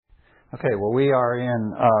Okay, well, we are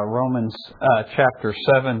in Romans chapter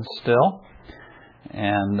 7 still,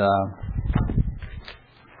 and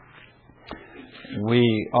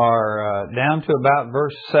we are down to about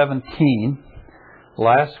verse 17.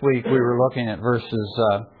 Last week we were looking at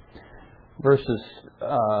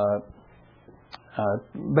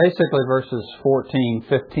basically verses 14,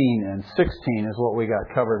 15, and 16 is what we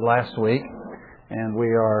got covered last week, and we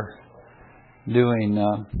are doing...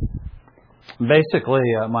 Basically,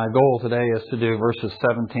 my goal today is to do verses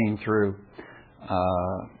 17 through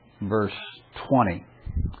verse 20.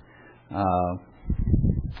 And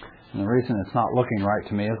the reason it's not looking right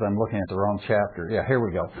to me is I'm looking at the wrong chapter. Yeah, here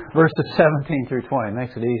we go. Verses 17 through 20. It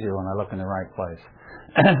makes it easier when I look in the right place.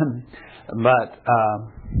 But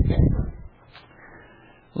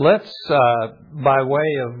let's, by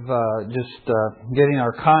way of just getting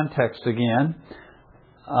our context again,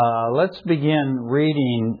 let's begin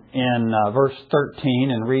reading in verse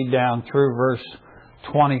 13 and read down through verse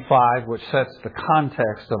 25, which sets the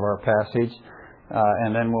context of our passage.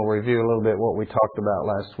 And then we'll review a little bit what we talked about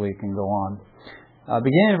last week and go on.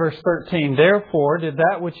 Beginning in verse 13, therefore did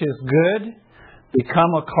that which is good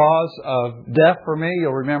become a cause of death for me.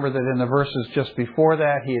 You'll remember that in the verses just before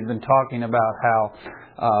that, he had been talking about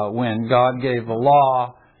how when God gave the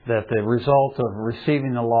law, that the result of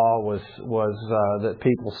receiving the law was that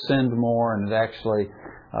people sinned more and it actually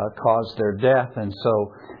caused their death. And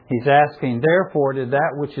so he's asking, therefore, did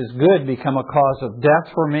that which is good become a cause of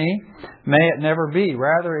death for me? May it never be.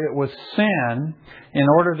 Rather, it was sin in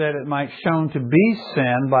order that it might shown to be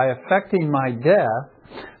sin by affecting my death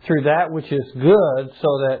through that which is good,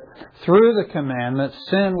 so that through the commandment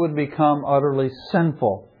sin would become utterly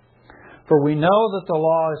sinful. For we know that the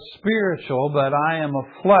law is spiritual, but I am of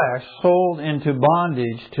flesh, sold into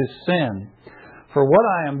bondage to sin. For what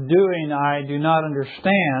I am doing I do not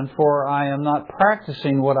understand, for I am not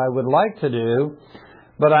practicing what I would like to do,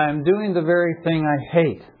 but I am doing the very thing I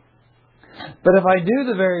hate. But if I do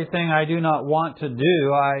the very thing I do not want to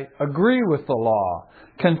do, I agree with the law,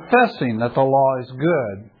 confessing that the law is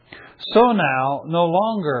good. So now, no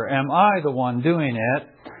longer am I the one doing it,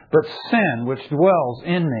 but sin which dwells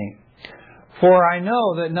in me. For I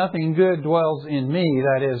know that nothing good dwells in me,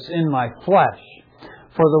 that is, in my flesh.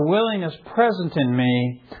 For the willing is present in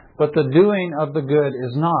me, but the doing of the good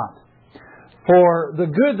is not. For the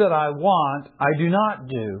good that I want, I do not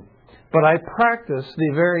do, but I practice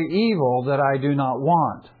the very evil that I do not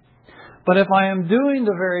want. But if I am doing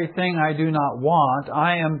the very thing I do not want,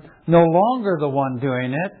 I am no longer the one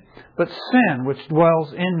doing it, but sin which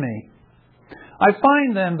dwells in me. I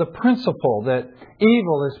find then the principle that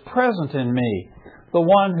evil is present in me, the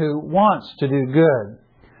one who wants to do good.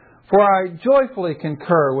 For I joyfully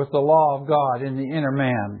concur with the law of God in the inner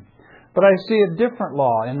man. But I see a different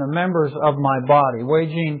law in the members of my body,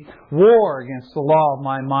 waging war against the law of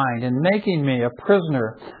my mind and making me a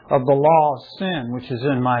prisoner of the law of sin which is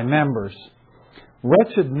in my members.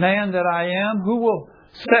 Wretched man that I am, who will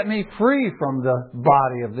set me free from the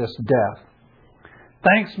body of this death?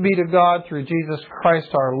 Thanks be to God through Jesus Christ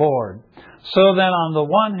our Lord. So then on the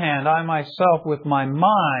one hand, I myself with my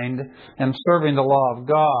mind am serving the law of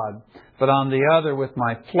God, but on the other with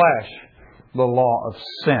my flesh, the law of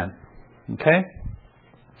sin. Okay?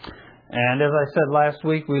 And as I said last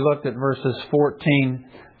week, we looked at verses 14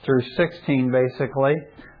 through 16 basically.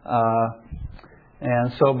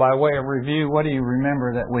 And so by way of review, what do you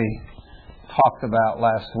remember that we talked about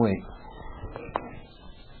last week?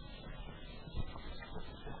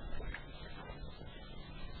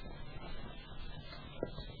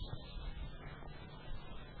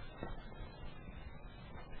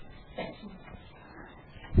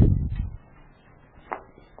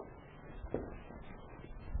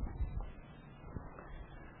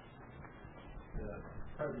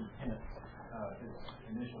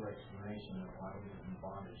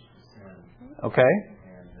 Okay.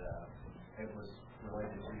 And it was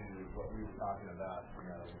related to what we were talking about.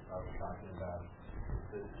 I was talking about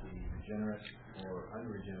the regenerate or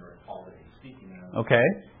unregenerate quality. Speaking of okay.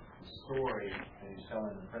 The story, and he's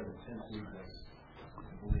telling the present tense, I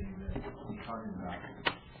believe that he's talking about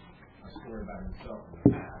a story about himself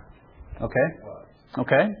in the past.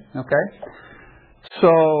 Okay. Okay.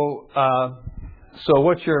 So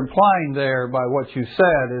what you're implying there by what you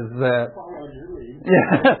said is that...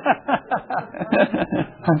 Yeah.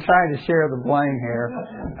 I'm trying to share the blame here.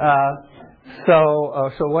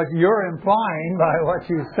 So what you're implying by what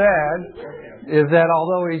you said is that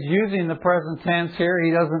although he's using the present tense here,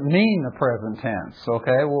 he doesn't mean the present tense.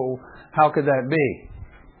 Okay? Well, how could that be?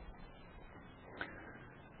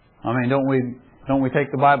 I mean, don't we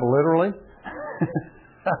take the Bible literally?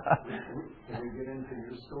 Can we get into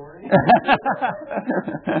your story?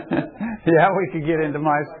 Yeah, we could get into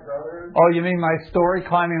my... Oh, you mean my story,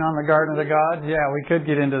 climbing on the Garden of the Gods? Yeah, we could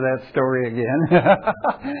get into that story again.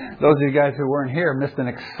 Those of you guys who weren't here missed an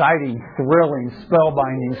exciting, thrilling,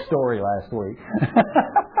 spellbinding story last week.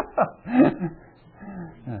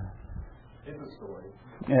 It's a story.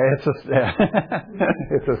 Yeah,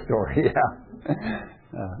 it's a story, yeah.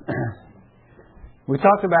 We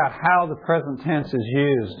talked about how the present tense is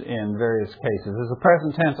used in various cases. Is the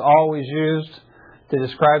present tense always used to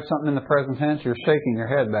describe something in the present tense? You're shaking your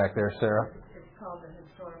head back there, Sarah. It's called the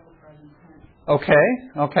historical present tense.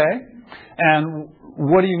 Okay. And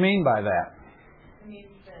what do you mean by that? It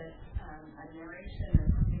means that a narration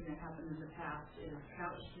of something that happened in the past is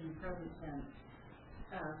couched in the present tense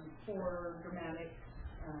for dramatic,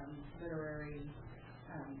 literary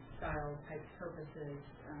style type purposes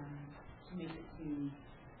to make it seem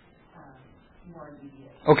more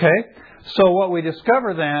immediate. Okay. So what we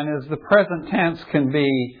discover then is the present tense can be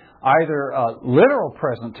either a literal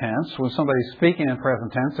present tense. When somebody's speaking in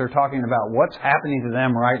present tense, they're talking about what's happening to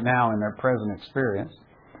them right now in their present experience.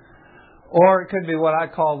 Or it could be what I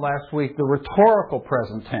called last week the rhetorical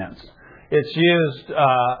present tense. It's used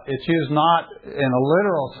not in a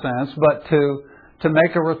literal sense, but to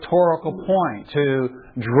make a rhetorical point, to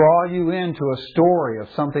draw you into a story of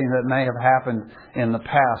something that may have happened in the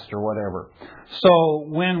past or whatever. So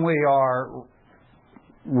when we are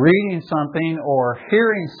reading something or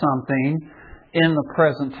hearing something in the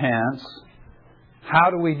present tense, how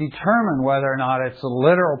do we determine whether or not it's a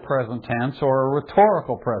literal present tense or a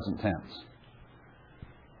rhetorical present tense?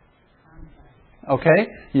 Okay?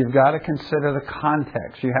 You've got to consider the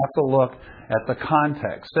context. You have to look at the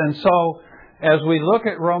context. And so, as we look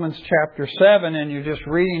at Romans chapter 7, and you're just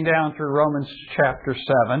reading down through Romans chapter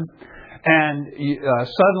 7, and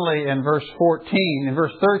suddenly in verse 14, in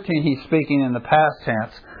verse 13 he's speaking in the past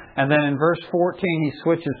tense, and then in verse 14 he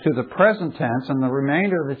switches to the present tense, and the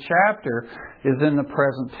remainder of the chapter is in the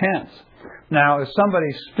present tense. Now, if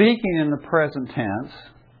somebody's speaking in the present tense,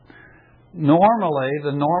 normally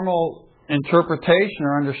the normal interpretation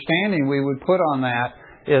or understanding we would put on that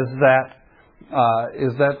is that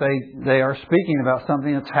they are speaking about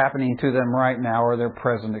something that's happening to them right now or their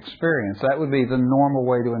present experience. That would be the normal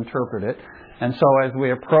way to interpret it. And so as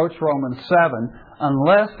we approach Romans 7,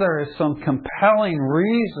 unless there is some compelling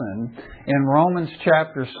reason in Romans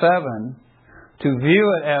chapter 7 to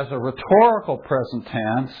view it as a rhetorical present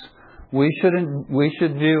tense, we should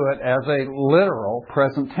view it as a literal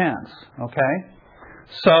present tense. Okay?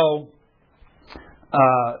 So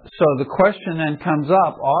the question then comes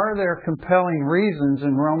up, are there compelling reasons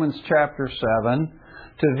in Romans chapter 7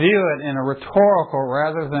 to view it in a rhetorical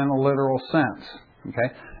rather than a literal sense?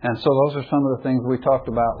 Okay? And so those are some of the things we talked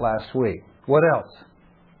about last week. What else?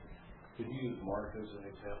 Did you use Mark as an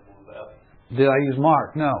example of that? Did I use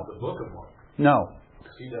Mark? No. The book of Mark. No.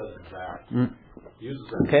 He does that. Uses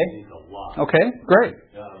that Okay. a lot. Okay, great.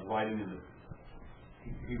 Writing in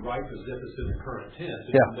he writes as if it's in the current tense.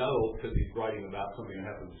 And Yeah. you know, because he's writing about something that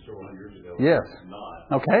happened several hundred years ago. Yes. It's not.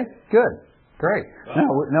 Okay, good. Great.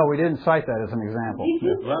 No, we didn't cite that as an example.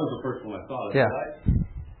 Well, that was the first one I thought of. Yeah.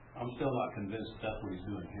 I'm still not convinced that's what he's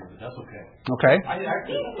doing here, but that's okay. Okay. I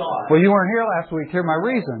actually thought. Well, you weren't here last week. Here are my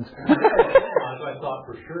reasons. I thought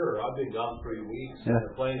for sure. I've been gone 3 weeks. Yeah. And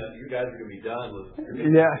they're playing that you guys are going to be done with.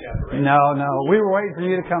 Yeah. No. We were waiting for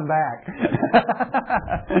you to come back.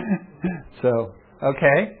 So,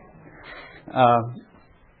 okay. I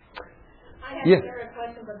have Yeah. a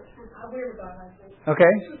question, but we were gone last week.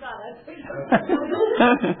 Okay. We were gone last week.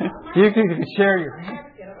 You can share your.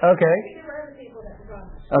 Okay.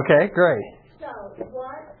 Okay, great. So,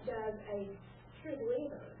 what does a true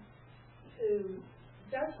believer who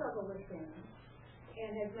does struggle with sin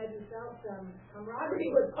and has maybe felt some camaraderie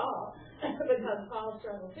with Paul, because Paul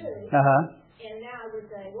struggled too, and now would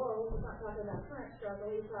say, well, he's not talking about current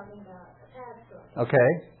struggle, he's talking about a past struggle. Okay.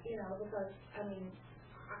 You know, because, I mean,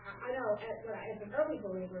 I know as an early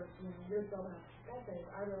believer, years ago when I got saved,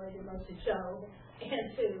 I really did most to Job and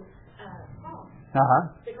to Paul.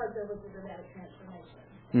 Because there was a dramatic transformation.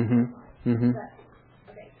 But,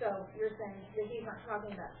 okay, so you're saying that he's not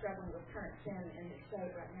talking about struggling with current sin in the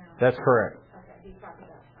state right now. That's correct. Okay, he's talking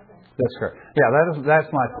about. Okay. That's correct. Yeah, that's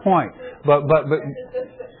my point. But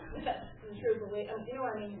You know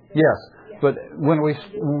what I mean? yes. But when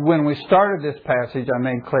we started this passage, I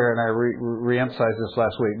made clear, and I re-emphasized this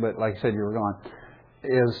last week. But like I said, you were gone.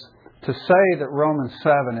 Is to say that Romans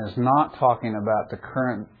 7 is not talking about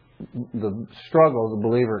the struggle the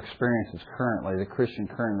believer experiences currently, the Christian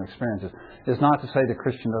currently experiences, is not to say the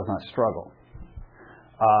Christian does not struggle.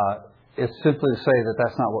 it's simply to say that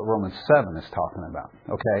that's not what Romans 7 is talking about.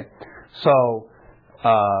 Okay? So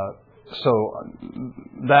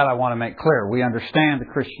that I want to make clear. We understand the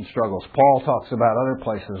Christian struggles. Paul talks about other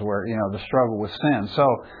places where, the struggle with sin. So,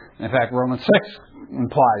 in fact, Romans 6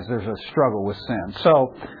 implies there's a struggle with sin.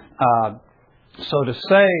 So to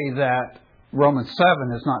say that Romans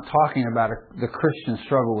 7 is not talking about the Christian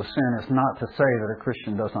struggle with sin is not to say that a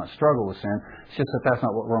Christian does not struggle with sin. It's just that that's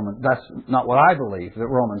not what I believe that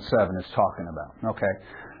Romans 7 is talking about. Okay.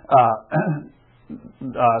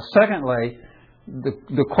 Secondly,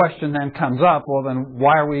 the question then comes up, well then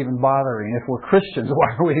why are we even bothering? If we're Christians,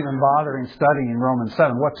 why are we even bothering studying Romans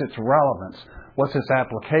 7? What's its relevance? What's its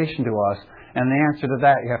application to us? And the answer to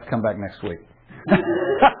that, you have to come back next week.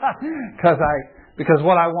 Because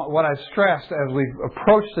what I stressed as we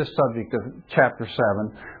approach this subject of chapter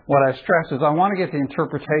 7, what I stressed is I want to get the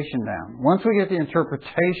interpretation down. Once we get the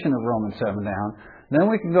interpretation of Romans 7 down, then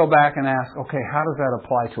we can go back and ask, okay, how does that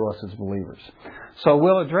apply to us as believers? So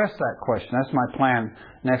we'll address that question. That's my plan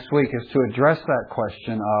next week, is to address that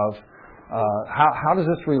question of how does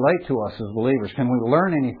this relate to us as believers? Can we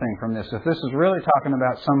learn anything from this? If this is really talking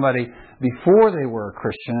about somebody before they were a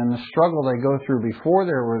Christian and the struggle they go through before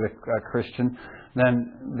they were a Christian,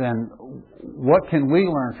 then what can we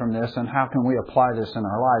learn from this, and how can we apply this in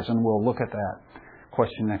our lives? And we'll look at that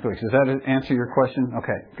question next week. Does that answer your question?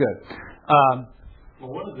 Okay, good.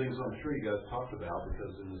 Well, one of the things I'm sure you guys talked about,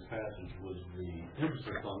 because in this passage, was the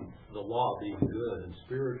emphasis on the law being good and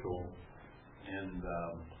spiritual, and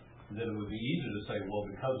that it would be easy to say, well,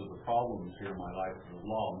 because of the problems here in my life, the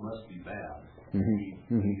law must be bad.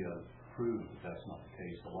 Mm-hmm. He proved that that's not the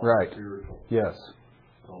case. The law is spiritual. Yes.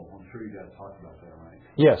 So I'm sure you guys talked about that, right?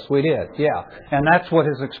 Yes, we did. Yeah. And that's what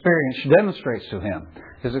his experience demonstrates to him.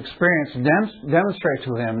 His experience demonstrates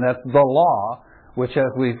to him that the law, which,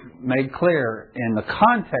 as we've made clear in the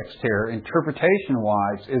context here,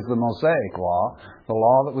 interpretation-wise, is the Mosaic law, the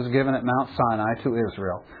law that was given at Mount Sinai to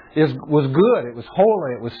Israel, was good. It was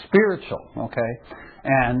holy. It was spiritual. Okay,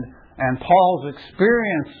 and Paul's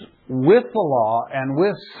experience with the law and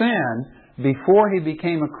with sin before he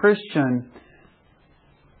became a Christian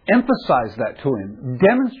emphasized that to him,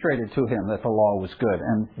 demonstrated to him that the law was good,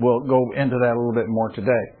 and we'll go into that a little bit more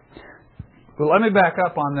today. But let me back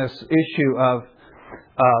up on this issue of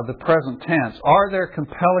the present tense. Are there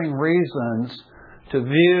compelling reasons to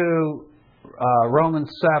view Romans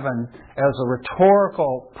 7 as a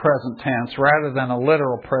rhetorical present tense rather than a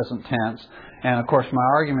literal present tense? And of course my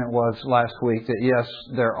argument was last week that yes,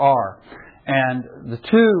 there are. And the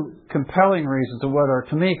two compelling reasons, or what are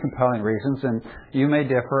to me compelling reasons, and you may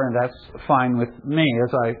differ, and that's fine with me,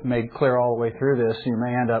 as I made clear all the way through this, you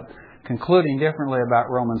may end up concluding differently about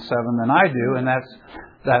Romans 7 than I do, and that's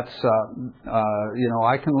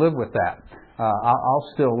I can live with that. I'll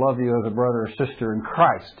still love you as a brother or sister in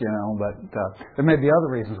Christ, but there may be other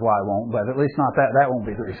reasons why I won't, but at least not that. That won't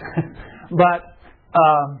be the reason. But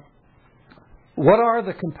what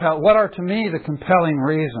are to me the compelling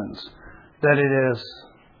reasons that it is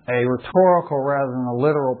a rhetorical rather than a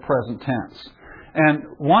literal present tense? And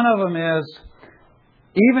one of them is,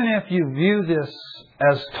 even if you view this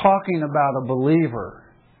as talking about a believer,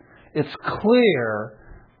 it's clear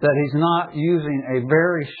that he's not using a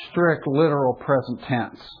very strict literal present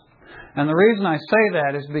tense. And the reason I say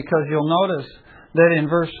that is because you'll notice that in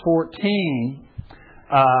verse 14,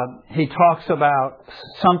 he talks about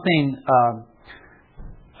something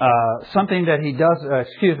that he does,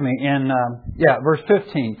 verse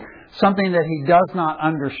 15, something that he does not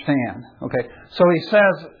understand. Okay, so he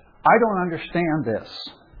says, I don't understand this.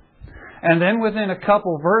 And then within a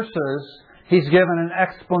couple verses, he's given an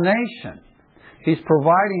explanation. He's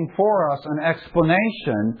providing for us an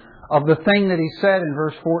explanation of the thing that he said in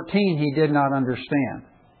verse 14 he did not understand.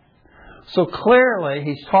 So clearly,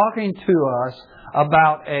 he's talking to us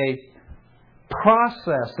about a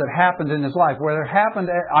process that happened in his life, whether it happened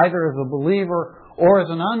either as a believer or as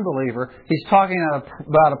an unbeliever. He's talking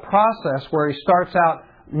about a process where he starts out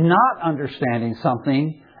not understanding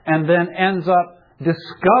something and then ends up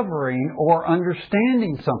discovering or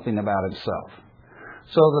understanding something about himself.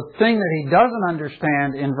 So the thing that he doesn't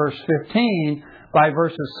understand in verse 15, by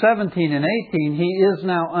verses 17 and 18, he is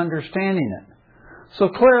now understanding it. So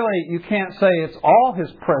clearly you can't say it's all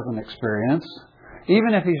his present experience.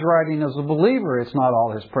 Even if he's writing as a believer, it's not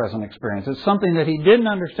all his present experience. It's something that he didn't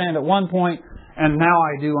understand at one point, and now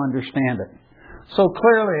I do understand it. So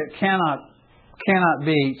clearly it cannot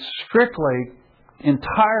be strictly,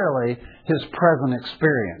 entirely his present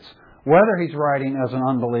experience, whether he's writing as an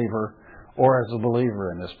unbeliever or as a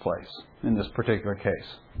believer in this place, in this particular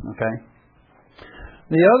case. Okay?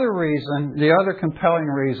 The other reason, the other compelling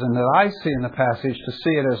reason that I see in the passage to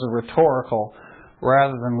see it as a rhetorical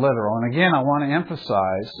rather than literal. And again, I want to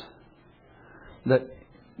emphasize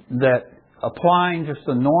that applying just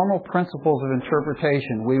the normal principles of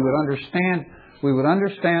interpretation, we would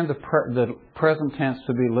understand the present tense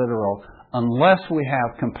to be literal unless we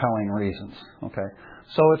have compelling reasons. Okay?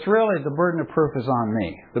 So it's really the burden of proof is on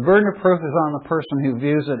me. The burden of proof is on the person who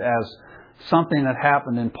views it as something that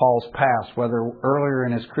happened in Paul's past, whether earlier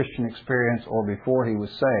in his Christian experience or before he was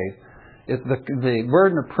saved. The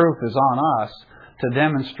burden of proof is on us to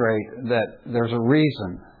demonstrate that there's a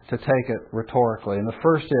reason to take it rhetorically. And the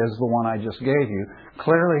first is the one I just gave you.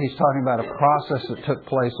 Clearly, he's talking about a process that took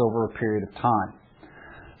place over a period of time.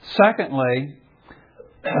 Secondly,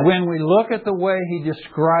 when we look at the way he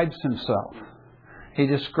describes himself, he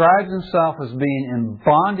describes himself as being in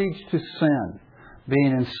bondage to sin,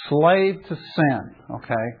 being enslaved to sin.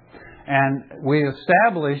 Okay? And we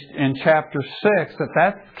established in chapter 6 that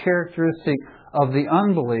that's characteristic of the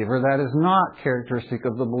unbeliever. That is not characteristic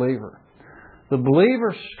of the believer. The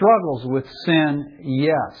believer struggles with sin,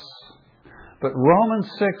 yes. But Romans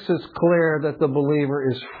 6 is clear that the believer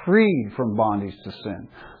is freed from bondage to sin.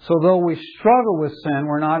 So though we struggle with sin,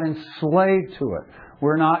 we're not enslaved to it.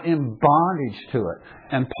 We're not in bondage to it.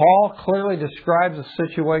 And Paul clearly describes a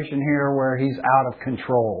situation here where he's out of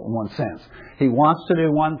control in one sense. He wants to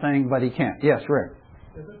do one thing, but he can't. Yes, Rick?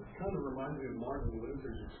 That kind of reminds me of Martin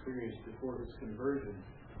Luther's experience before his conversion.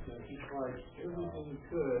 That he tried everything he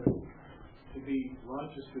could to be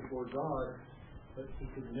righteous before God, but he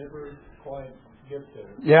could never quite get there.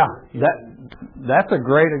 Yeah, that's a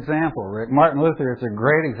great example, Rick. Martin Luther is a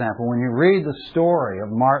great example. When you read the story of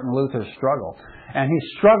Martin Luther's struggle, and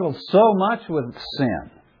he struggled so much with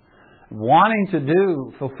sin, wanting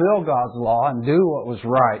to fulfill God's law and do what was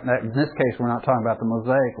right. In this case, we're not talking about the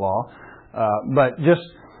Mosaic law, but just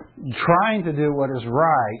trying to do what is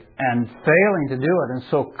right and failing to do it. And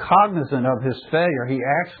so cognizant of his failure, he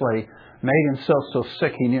actually made himself so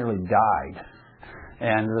sick he nearly died.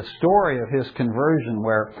 And the story of his conversion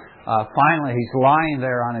where finally he's lying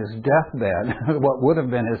there on his deathbed, what would have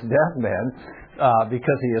been his deathbed,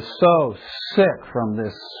 because he is so sick from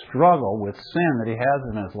this struggle with sin that he has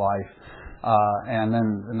in his life.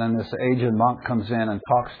 And then this aged monk comes in and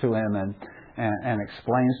talks to him and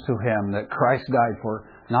explains to him that Christ died for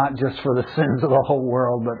not just for the sins of the whole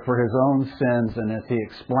world, but for his own sins. And as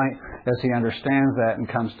he understands that and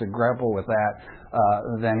comes to grapple with that,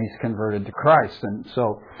 then he's converted to Christ. And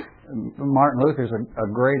so Martin Luther's a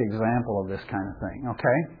great example of this kind of thing.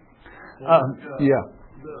 Okay? Yeah.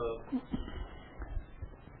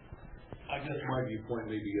 I guess my viewpoint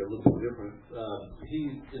may be a little different.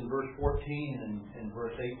 He, in verse 14 and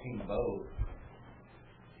verse 18 both,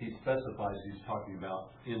 he specifies he's talking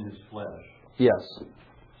about in his flesh. Yes.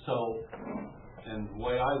 So, and the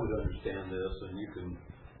way I would understand this, and you can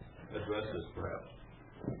address this perhaps,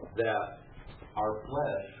 that our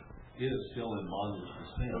flesh is still in bondage to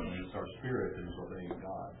sin, and it's our spirit that is obeying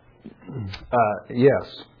God.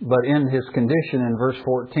 Yes, but in his condition in verse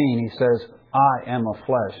 14, he says, I am a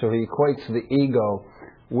flesh. So he equates the ego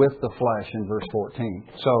with the flesh in verse 14.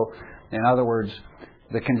 So, in other words,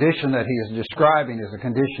 the condition that he is describing is a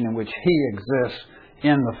condition in which he exists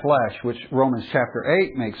in the flesh, which Romans chapter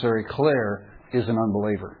 8 makes very clear is an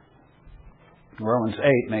unbeliever. Romans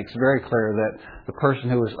 8 makes very clear that the person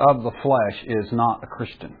who is of the flesh is not a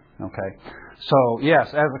Christian. Okay, so yes,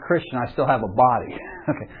 as a Christian, I still have a body.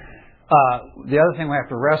 Okay. The other thing we have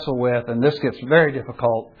to wrestle with, and this gets very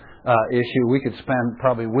difficult issue. We could spend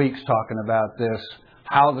probably weeks talking about this.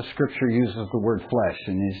 How the Scripture uses the word flesh,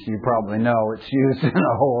 and as you probably know, it's used in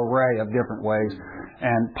a whole array of different ways,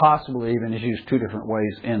 and possibly even is used two different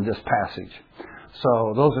ways in this passage.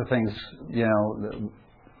 So those are things, that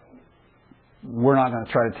we're not going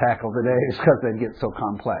to try to tackle today because they get so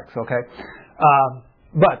complex. Okay,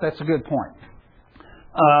 but that's a good point.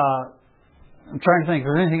 I'm trying to think if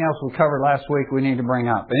there's anything else we covered last week we need to bring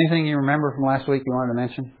up. Anything you remember from last week you wanted to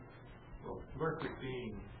mention? Well, verse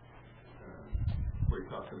 15, where he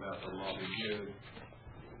talks about the law being good,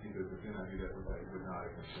 he says, if you're not do that, we're not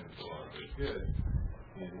against the law is good.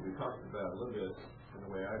 And we talked about a little bit, in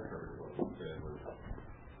the way I heard what he said, was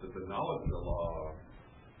that the knowledge of the law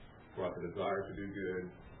brought the desire to do good.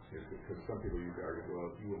 Because some people use the argument,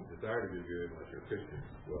 well, you wouldn't desire to do good unless you're a Christian.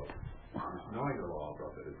 Well, knowing the law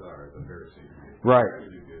brought the desire of the Pharisee. Right.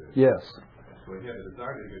 To do good. Yes. So he had the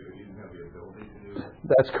desire to do good, but he didn't have the ability to do it.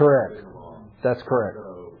 That's correct. That's correct.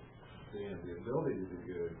 So then the ability to do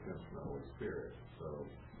good comes from the Holy Spirit. So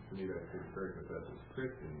to me, that's encouragement that as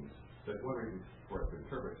Christians, that's one reason for us to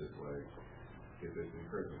interpret this way, if it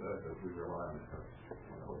encourages us as we rely on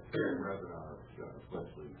the Holy Spirit rather than our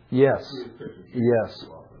fleshly. Yes.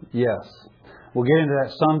 We'll get into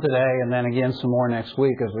that some today, and then again some more next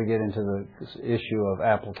week as we get into the issue of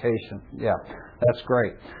application. Yeah, that's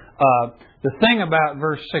great. The thing about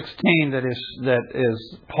verse 16 that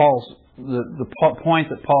is Paul's the point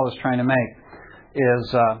that Paul is trying to make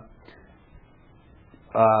is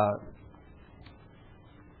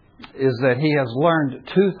that he has learned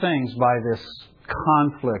two things by this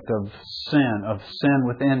conflict of sin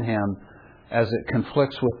within him as it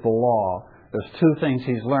conflicts with the law. There's two things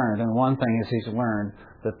he's learned, and one thing is he's learned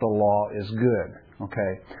that the law is good.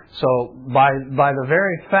 Okay, so by the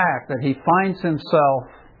very fact that he finds himself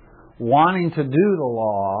wanting to do the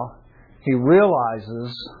law, he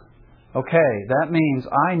realizes, okay, that means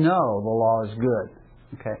I know the law is good.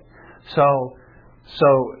 Okay, so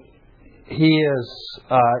he is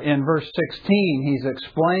in verse 16. He's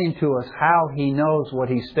explained to us how he knows what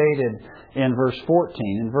he stated in verse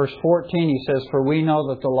 14. In verse 14, he says, "For we know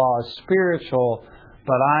that the law is spiritual,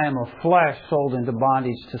 but I am of flesh, sold into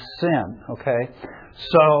bondage to sin." Okay,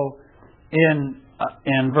 so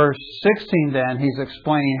in verse 16, then he's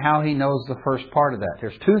explaining how he knows the first part of that.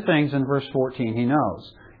 There's two things in verse 14 he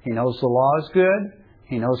knows. He knows the law is good.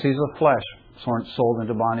 He knows he's of flesh, sold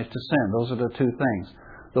into bondage to sin. Those are the two things.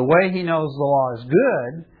 The way he knows the law is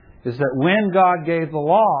good is that when God gave the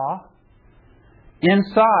law,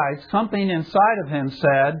 something inside of him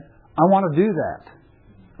said, I want to do that.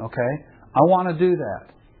 Okay? I want to do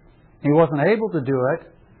that. He wasn't able to do it,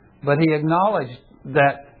 but he acknowledged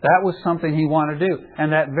that was something he wanted to do.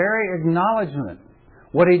 And that very acknowledgement,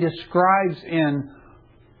 what he describes in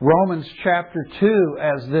Romans chapter 2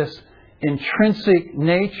 as this intrinsic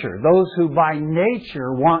nature, those who by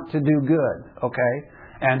nature want to do good. Okay?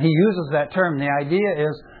 And he uses that term. The idea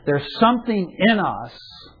is there's something in us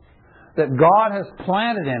that God has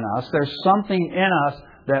planted in us. There's something in us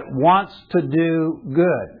that wants to do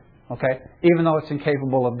good. Okay? Even though it's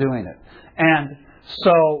incapable of doing it. And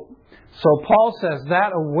so Paul says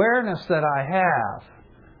that awareness that I have,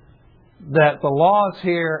 that the law is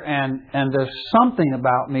here and there's something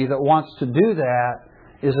about me that wants to do that,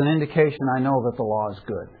 is an indication I know that the law is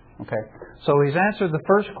good. Okay? So he's answered the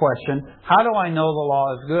first question, how do I know the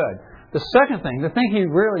law is good? The second thing, the thing he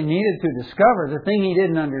really needed to discover, the thing he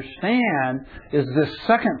didn't understand, is this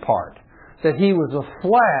second part. That he was of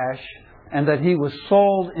flesh and that he was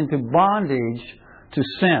sold into bondage to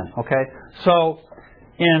sin. Okay? So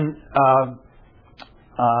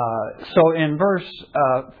in verse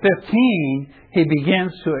 15, he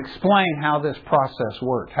begins to explain how this process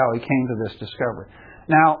worked, how he came to this discovery.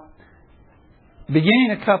 Now,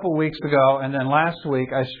 beginning a couple weeks ago and then last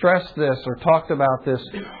week, I stressed this or talked about this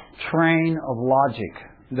train of logic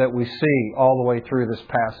that we see all the way through this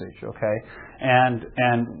passage, okay? And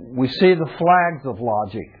we see the flags of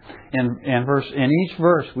logic. In each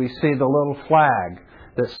verse, we see the little flag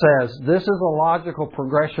that says, this is a logical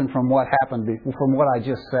progression from what happened, from what I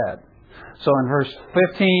just said. So in verse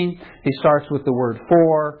 15, he starts with the word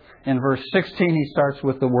for. In verse 16, he starts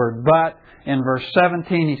with the word but. In verse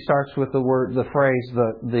 17, he starts with the phrase,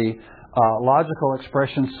 the logical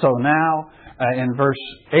expression, so now. In verse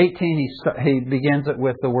 18, he begins it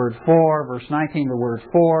with the word for. Verse 19, the word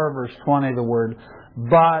for. Verse 20, the word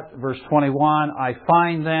but. Verse 21, I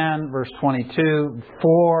find then. Verse 22,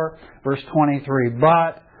 for. Verse 23,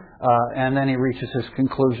 but. And then he reaches his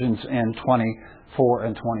conclusions in 24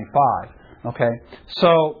 and 25. Okay,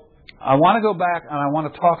 so I want to go back and I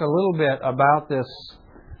want to talk a little bit about this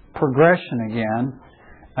progression again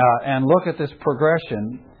and look at this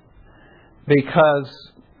progression,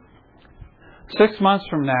 because 6 months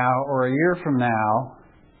from now or a year from now,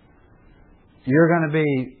 you're going to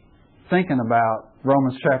be thinking about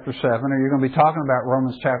Romans chapter 7, or you're going to be talking about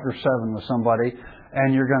Romans chapter 7 with somebody,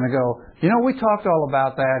 and you're going to go, we talked all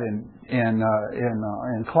about that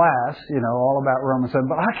in class, all about Romans 7,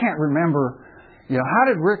 but I can't remember, how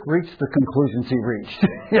did Rick reach the conclusions he reached?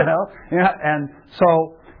 And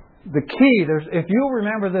so the key, if you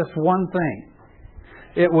remember this one thing,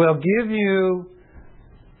 it will give you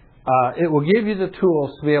the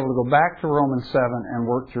tools to be able to go back to Romans 7 and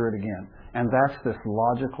work through it again. And that's this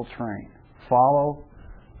logical train. Follow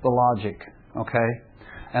the logic, okay?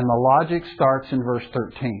 And the logic starts in verse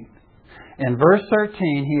 13. In verse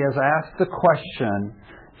 13, he has asked the question,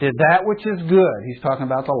 did that which is good, he's talking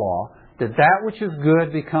about the law, did that which is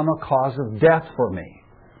good become a cause of death for me?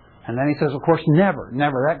 And then he says, of course, never,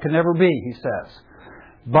 that could never be, he says.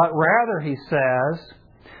 But rather, he says,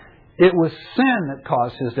 it was sin that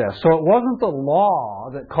caused his death. So it wasn't the law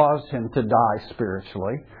that caused him to die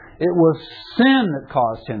spiritually. It was sin that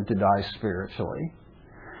caused him to die spiritually.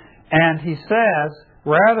 And he says,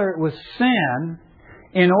 rather it was sin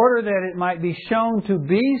in order that it might be shown to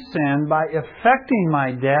be sin by effecting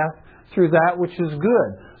my death through that which is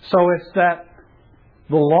good. So it's that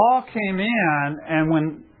the law came in, and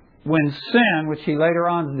when sin, which he later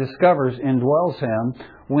on discovers indwells him,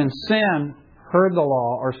 when sin heard the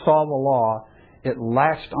law or saw the law, it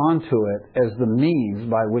latched onto it as the means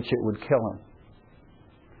by which it would kill him.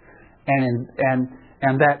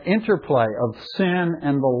 And that interplay of sin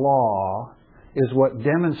and the law is what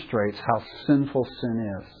demonstrates how sinful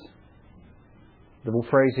sin is. The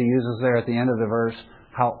phrase he uses there at the end of the verse,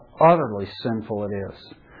 how utterly sinful it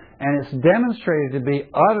is. And it's demonstrated to be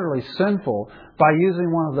utterly sinful by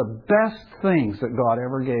using one of the best things that God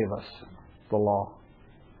ever gave us, the law.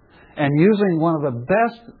 And using one of the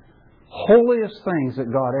best, holiest things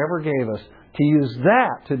that God ever gave us, to use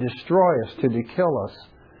that to destroy us, to kill us,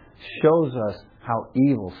 shows us how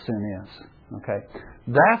evil sin is. Okay?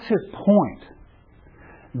 That's his point.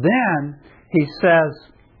 Then he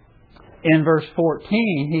says, in verse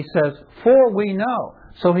 14, he says, for we know.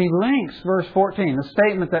 So he links verse 14. The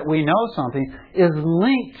statement that we know something is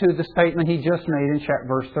linked to the statement he just made in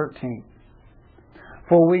verse 13.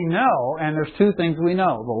 For we know, and there's two things we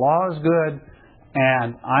know. The law is good,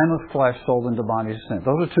 and I'm of flesh sold into bondage to sin.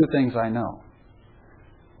 Those are two things I know.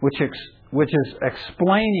 Which is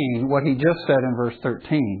explaining what he just said in verse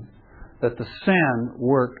 13. That the sin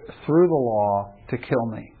worked through the law to kill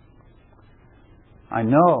me. I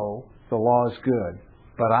know the law is good,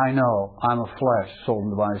 but I know I'm of flesh sold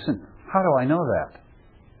into bondage to sin. How do I know that?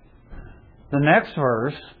 The next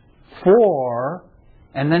verse, for,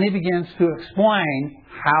 and then he begins to explain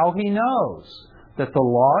how he knows that the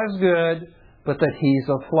law is good, but that he's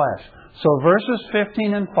of flesh. So verses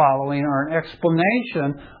 15 and following are an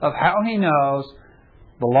explanation of how he knows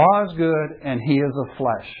the law is good and he is of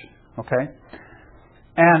flesh. Okay?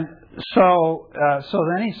 And so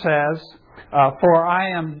then he says, for I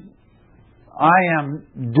am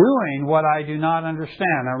doing what I do not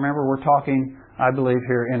understand. Now remember, we're talking, I believe,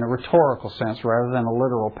 here in a rhetorical sense rather than a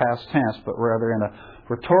literal past tense, but rather in a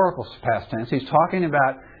rhetorical past tense. He's talking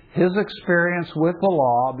about his experience with the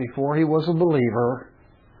law before he was a believer,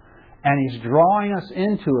 and he's drawing us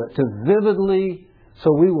into it to vividly,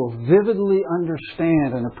 so we will vividly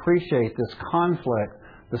understand and appreciate this conflict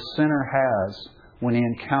the sinner has when he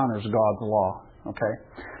encounters God's law. Okay?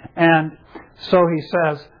 And so he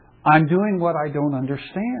says, I'm doing what I don't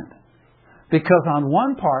understand. Because on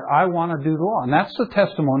one part, I want to do the law. And that's the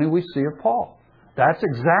testimony we see of Paul. That's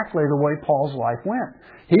exactly the way Paul's life went.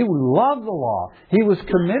 He loved the law. He was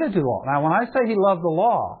committed to the law. Now, when I say he loved the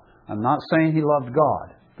law, I'm not saying he loved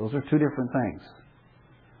God. Those are two different things.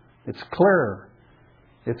 It's clear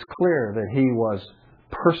that he was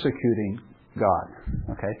persecuting God.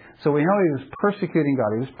 Okay? So we know he was persecuting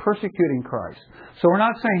God. He was persecuting Christ. So we're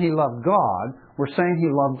not saying he loved God. We're saying he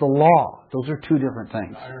loved the law. Those are two different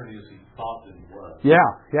things. The irony is he thought that he was.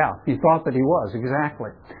 Yeah. He thought that he was.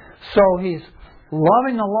 Exactly. So he's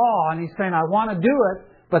loving the law and he's saying, I want to do it.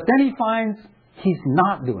 But then he finds he's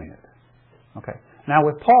not doing it. Okay. Now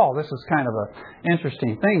with Paul, this is kind of an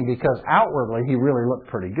interesting thing because outwardly he really looked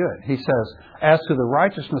pretty good. He says, as to the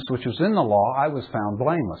righteousness which was in the law, I was found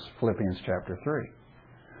blameless. Philippians chapter 3.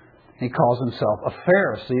 He calls himself a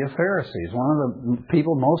Pharisee of Pharisees, one of the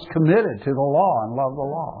people most committed to the law and love the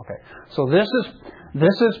law. Okay. So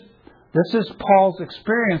this is Paul's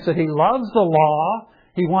experience that he loves the law,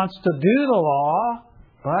 he wants to do the law,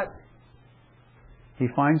 but he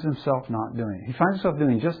finds himself not doing it. He finds himself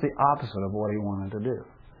doing just the opposite of what he wanted to do.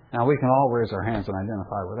 Now, we can all raise our hands and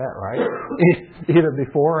identify with that, right? Either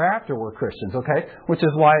before or after we're Christians, okay? Which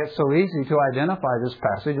is why it's so easy to identify this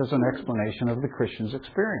passage as an explanation of the Christian's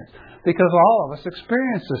experience. Because all of us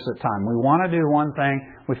experience this at times. We want to do one thing,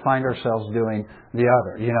 we find ourselves doing the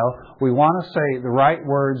other. You know, we want to say the right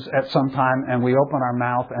words at some time and we open our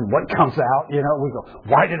mouth and what comes out, you know, we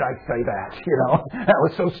go, why did I say that? You know, that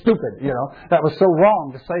was so stupid, you know, that was so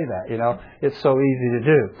wrong to say that, you know. It's so easy to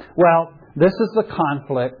do. Well, this is the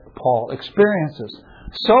conflict Paul experiences.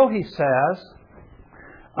 So he says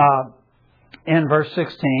in verse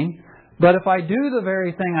 16, but if I do the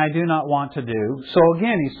very thing I do not want to do. So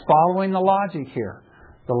again, he's following the logic here.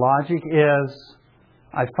 The logic is,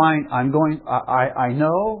 I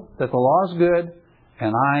know that the law is good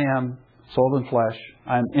and I am sold in flesh.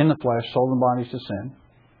 I'm in the flesh, sold in bondage to sin.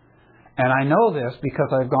 And I know this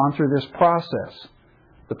because I've gone through this process.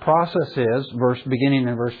 The process is, beginning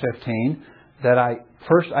in verse 15, that I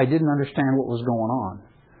didn't understand what was going on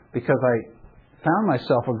because I found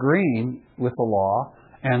myself agreeing with the law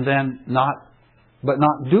and then not but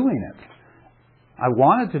not doing it. I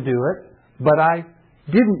wanted to do it, but I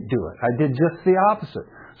didn't do it. I did just the opposite.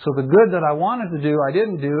 So the good that I wanted to do, I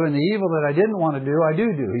didn't do, and the evil that I didn't want to do, I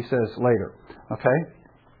do, he says later. Okay?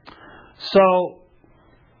 So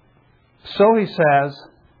he says,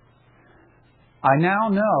 I now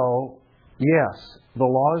know, yes, the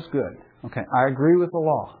law is good. Okay, I agree with the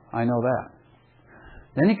law. I know that.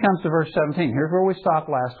 Then he comes to verse 17. Here's where we stopped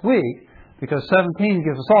last week, because 17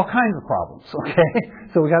 gives us all kinds of problems. Okay,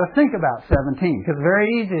 so we got to think about 17, because it's very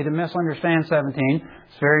easy to misunderstand 17.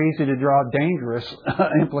 It's very easy to draw dangerous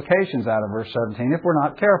implications out of verse 17 if we're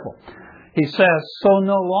not careful. He says, so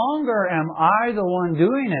no longer am I the one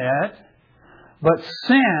doing it, but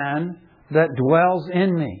sin that dwells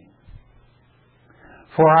in me.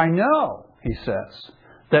 For I know, he says,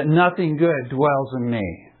 that nothing good dwells in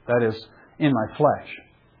me, that is, in my flesh.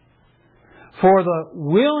 For the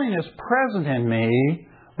willing is present in me,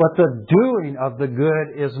 but the doing of the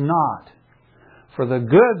good is not. For the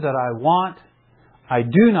good that I want, I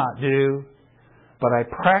do not do, but I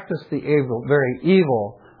practice the very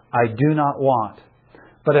evil I do not want.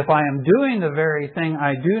 But if I am doing the very thing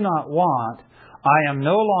I do not want, I am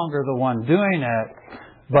no longer the one doing it,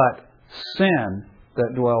 but sin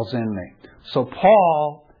that dwells in me. So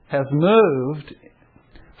Paul has moved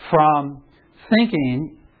from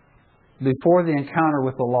thinking before the encounter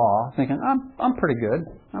with the law, thinking, I'm pretty good.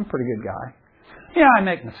 I'm a pretty good guy. Yeah, I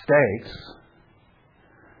make mistakes.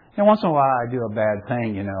 And once in a while I do a bad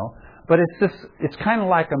thing, But it's kind of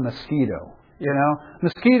like a mosquito,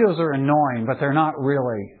 Mosquitoes are annoying, but they're not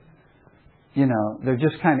really, they're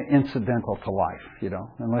just kind of incidental to life,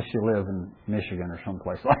 unless you live in Michigan or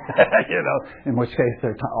someplace like that, in which case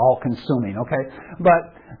they're all consuming, okay?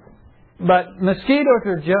 But mosquitoes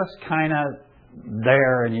are just kind of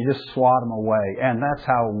there, and you just swat them away. And that's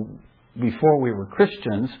how, before we were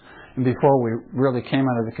Christians, and before we really came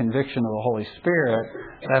under the conviction of the Holy Spirit,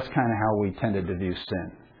 that's kind of how we tended to do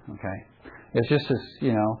sin. Okay, it's just this,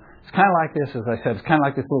 it's kind of like this, as I said, it's kind of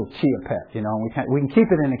like this little chia pet. We can keep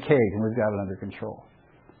it in a cage, and we've got it under control.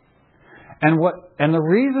 And the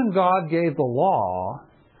reason God gave the law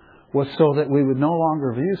was so that we would no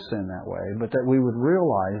longer view sin that way, but that we would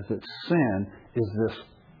realize that sin is this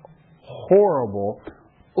horrible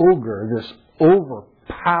ogre, this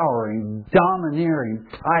overpowering, domineering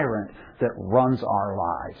tyrant that runs our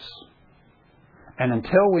lives. And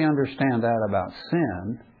until we understand that about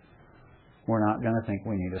sin, we're not going to think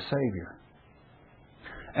we need a Savior.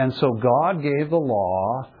 And so God gave the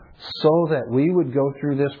law so that we would go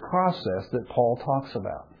through this process that Paul talks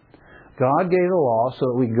about. God gave the law so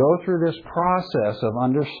that we go through this process of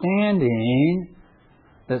understanding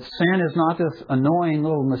that sin is not this annoying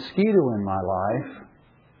little mosquito in my life,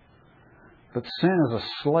 but sin is a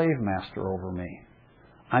slave master over me.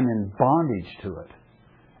 I'm in bondage to it,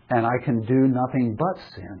 and I can do nothing but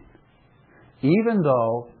sin. Even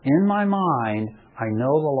though in my mind I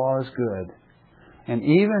know the law is good, and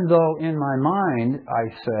even though in my mind I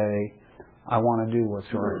say I want to do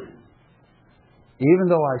what's right, even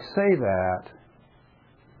though I say that,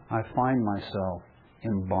 I find myself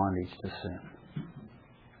in bondage to sin.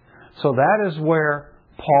 So that is where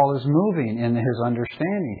Paul is moving in his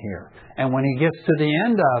understanding here. And when he gets to the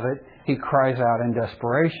end of it, he cries out in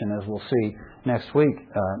desperation, as we'll see next week,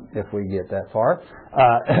 if we get that far,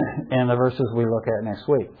 in the verses we look at next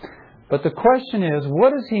week. But the question is,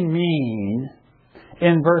 what does he mean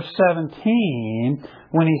in verse 17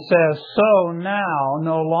 when he says, so now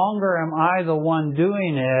no longer am I the one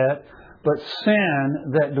doing it, but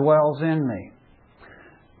sin that dwells in me?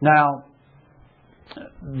 Now,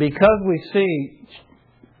 because we see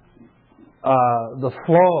the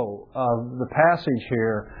flow of the passage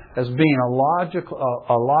here as being a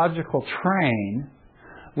logical train,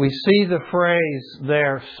 we see the phrase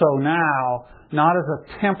there, so now, not as a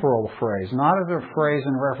temporal phrase, not as a phrase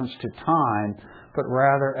in reference to time, but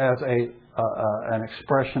rather as an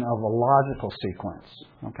expression of a logical sequence.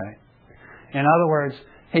 Okay. In other words,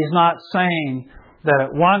 he's not saying that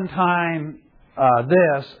at one time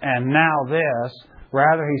this and now this.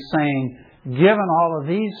 Rather, he's saying, given all of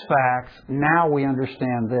these facts, now we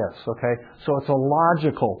understand this. Okay, so it's a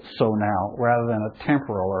logical so now rather than a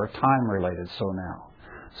temporal or a time-related so now.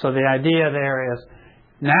 So the idea there is,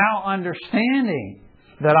 now understanding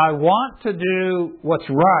that I want to do what's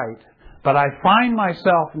right, but I find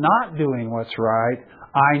myself not doing what's right,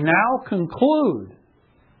 I now conclude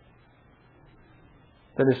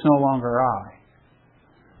that it's no longer I,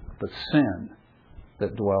 but sin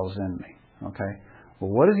that dwells in me. Okay?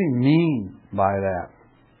 Well, what does he mean by that?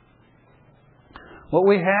 What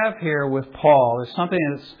we have here with Paul is something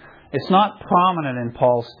it's not prominent in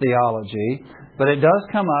Paul's theology, but it does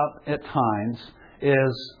come up at times,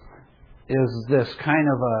 is this kind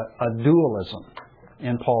of a dualism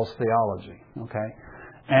in Paul's theology. Okay?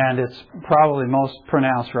 And it's probably most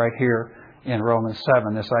pronounced right here in Romans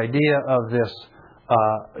 7, this idea of this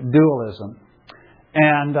dualism.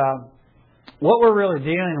 And what we're really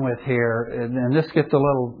dealing with here, and this gets a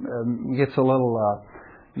little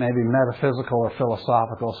maybe metaphysical or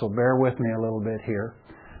philosophical, so bear with me a little bit here.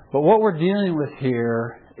 But what we're dealing with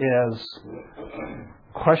here is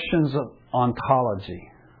questions of ontology.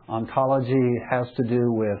 Ontology has to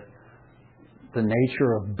do with the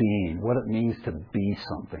nature of being, what it means to be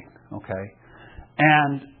something. Okay?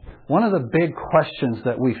 And one of the big questions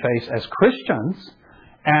that we face as Christians,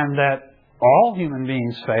 and that all human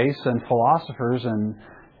beings face, and philosophers and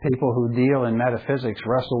people who deal in metaphysics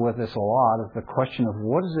wrestle with this a lot, is the question of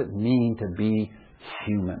what does it mean to be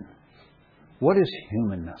human? What is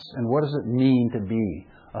humanness? And what does it mean to be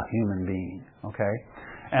a human being? Okay?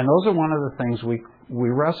 And those are one of the things we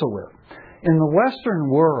wrestle with. In the Western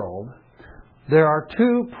world, there are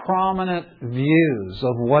two prominent views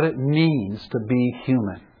of what it means to be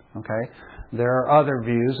human. Okay? There are other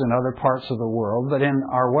views in other parts of the world, but in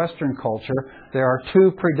our Western culture, there are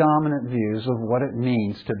two predominant views of what it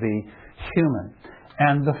means to be human.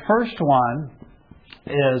 And the first one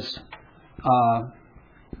is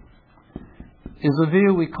a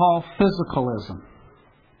view we call physicalism.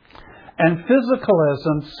 And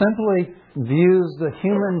physicalism simply views the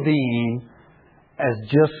human being as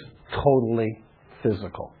just totally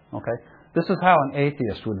physical. Okay? This is how an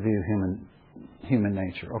atheist would view human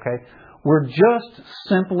nature. Okay? We're just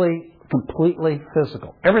simply, completely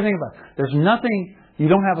physical. Everything about it. There's nothing, you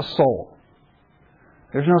don't have a soul.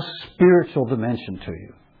 There's no spiritual dimension to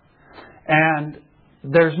you. And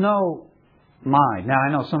there's no mind. Now,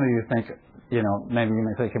 I know some of you think, maybe you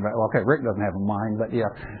may think about, okay, Rick doesn't have a mind, but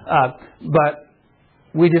yeah. But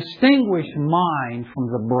we distinguish mind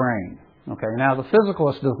from the brain. Okay, now the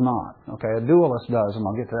physicalist does not. Okay, a dualist does, and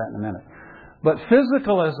I'll get to that in a minute. But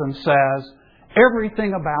physicalism says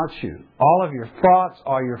everything about you, all of your thoughts,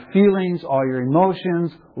 all your feelings, all your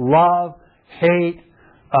emotions, love, hate,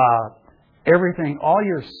 everything, all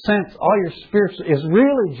your sense, all your spiritual, is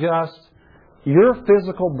really just your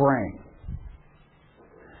physical brain.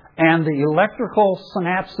 And the electrical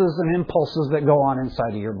synapses and impulses that go on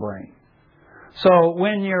inside of your brain. So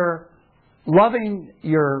when you're loving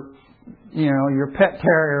your pet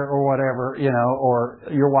terrier or whatever, or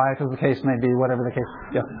your wife, as the case may be, whatever the case.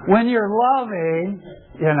 When you're loving,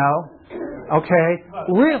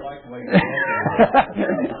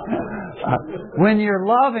 when you're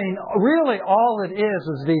loving, really all it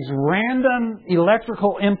is these random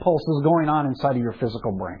electrical impulses going on inside of your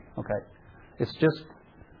physical brain. Okay, it's just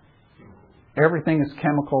everything is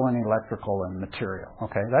chemical and electrical and material.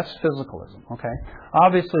 Okay, that's physicalism. Okay,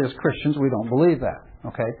 obviously as Christians we don't believe that.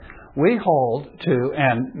 Okay. We hold to,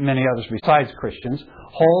 and many others besides Christians,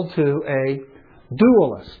 hold to a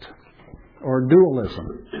dualist or dualism.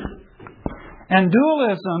 And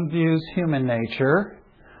dualism views human nature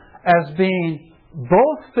as being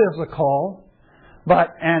both physical,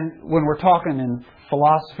 and when we're talking in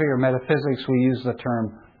philosophy or metaphysics, we use the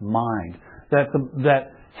term mind.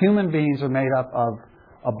 That human beings are made up of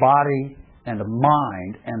a body and a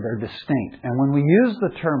mind, and they're distinct. And when we use the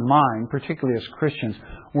term mind, particularly as Christians,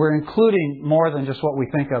 we're including more than just what we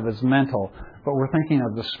think of as mental, but we're thinking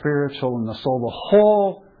of the spiritual and the soul, the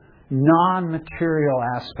whole non-material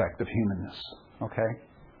aspect of humanness. Okay?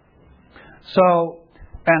 So,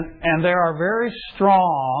 and there are very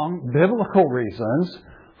strong biblical reasons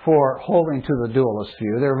for holding to the dualist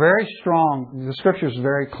view. They're very strong. The Scripture is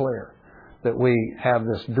very clear that we have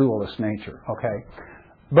this dualist nature. Okay?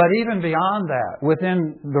 But even beyond that,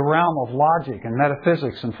 within the realm of logic and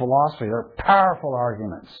metaphysics and philosophy, there are powerful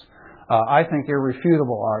arguments, I think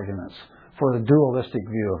irrefutable arguments, for the dualistic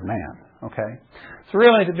view of man. Okay? So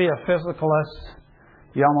really, to be a physicalist,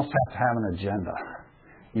 you almost have to have an agenda.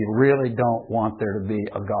 You really don't want there to be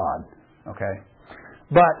a God. Okay?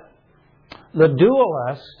 But the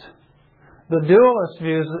dualist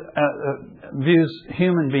views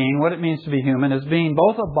human being, what it means to be human, as being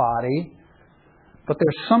both a body, but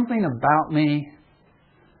there's something about me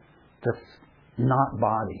that's not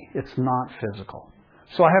body. It's not physical.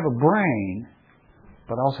 So I have a brain,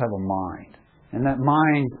 but I also have a mind. And that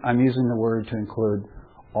mind, I'm using the word to include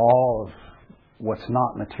all of what's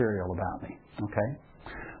not material about me. Okay?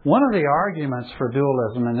 One of the arguments for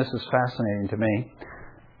dualism, and this is fascinating to me,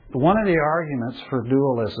 one of the arguments for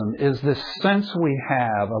dualism is this sense we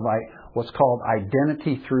have of what's called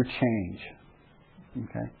identity through change.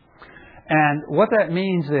 Okay? And what that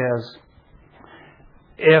means is,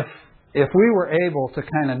 if we were able to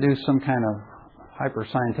kind of do some kind of hyper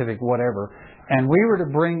scientific whatever, and we were to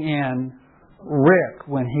bring in Rick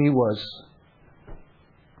when he was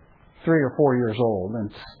 3 or 4 years old and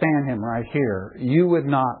stand him right here, you would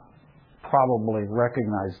not probably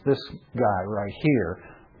recognize this guy right here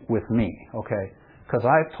with me, okay? Because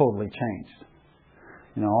I've totally changed.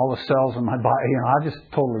 You know, all the cells in my body, you know, I've just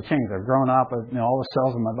totally changed. I've grown up, you know, all the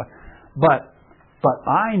cells in my body. But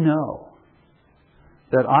I know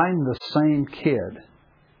that I'm the same kid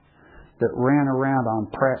that ran around on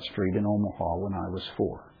Pratt Street in Omaha when I was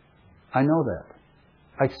 4. I know that.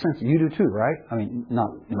 I sense you do too, right? I mean, not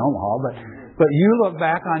in Omaha, but you look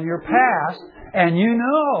back on your past and you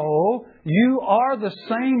know you are the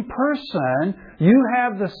same person. You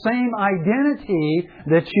have the same identity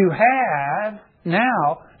that you have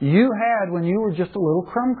now you had when you were just a little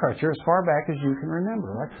crumb cruncher as far back as you can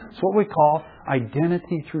remember, right? It's what we call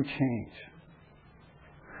identity through change.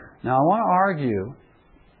 Now, I want to argue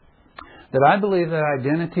that I believe that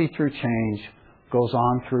identity through change goes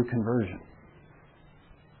on through conversion.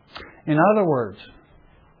 In other words,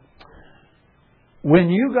 when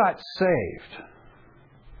you got saved,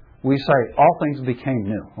 we say all things became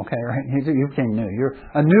new. Okay, right? You became new. You're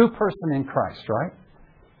a new person in Christ, right?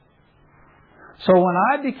 So when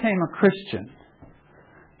I became a Christian,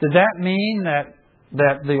 did that mean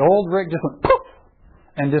that the old Rick just went poof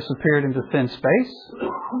and disappeared into thin space?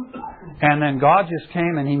 And then God just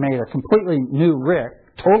came and He made a completely new Rick,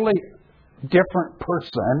 totally different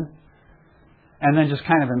person, and then just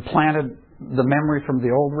kind of implanted the memory from the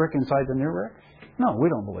old Rick inside the new Rick? No, we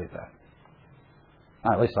don't believe that.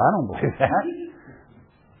 At least I don't believe that.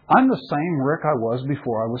 I'm the same Rick I was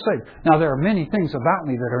before I was saved. Now, there are many things about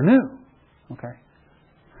me that are new. Okay?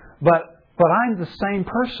 But I'm the same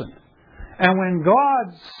person. And when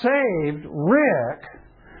God saved Rick,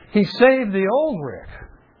 He saved the old Rick.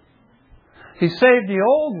 He saved the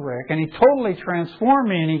old Rick and He totally transformed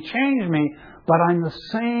me and He changed me. But I'm the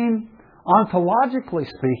same, ontologically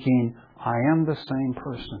speaking, I am the same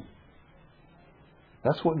person.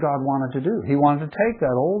 That's what God wanted to do. He wanted to take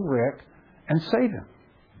that old Rick and save him.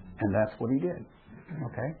 And that's what He did.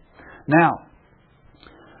 Okay? Now,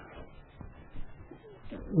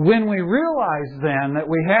 when we realize then that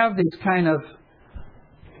we have these kind of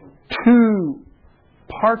two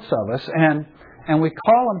parts of us, and we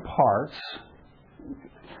call them parts,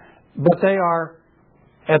 but they are,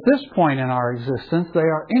 at this point in our existence, they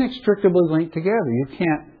are inextricably linked together. You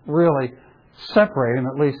can't really separate them,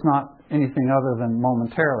 at least not anything other than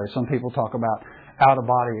momentarily. Some people talk about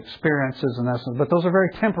out-of-body experiences and this, but those are very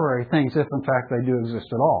temporary things, if in fact they do exist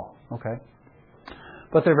at all. Okay?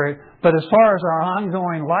 But as far as our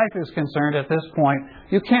ongoing life is concerned at this point,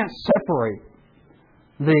 you can't separate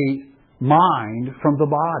the mind from the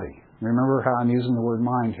body. Remember how I'm using the word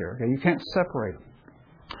mind here. Okay? You can't separate them.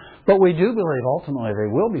 But we do believe ultimately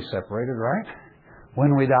they will be separated, right?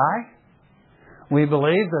 When we die, we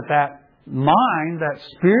believe that mind, that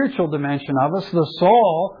spiritual dimension of us, the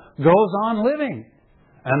soul, goes on living.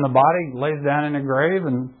 And the body lays down in a grave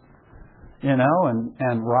and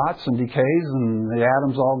rots and decays, and the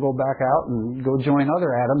atoms all go back out and go join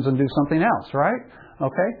other atoms and do something else, right?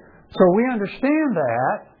 Okay? So we understand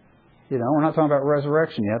that. We're not talking about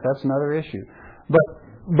resurrection yet. That's another issue.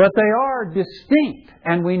 But they are distinct.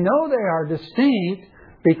 And we know they are distinct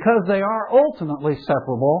because they are ultimately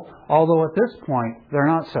separable, although at this point they're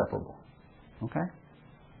not separable. Okay?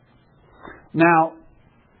 Now,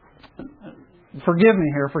 forgive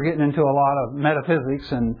me here for getting into a lot of metaphysics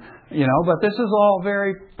but this is all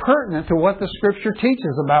very pertinent to what the Scripture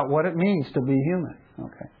teaches about what it means to be human.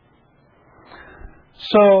 Okay.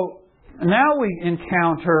 So now we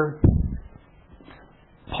encounter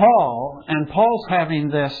Paul, and Paul's having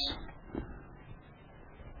this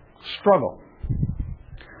struggle.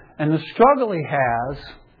 And the struggle he has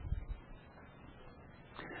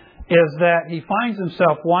is that he finds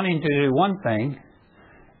himself wanting to do one thing,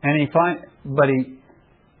 and but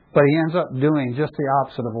he ends up doing just the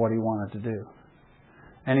opposite of what he wanted to do.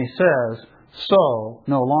 And he says, "So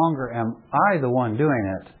no longer am I the one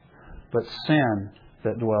doing it, but sin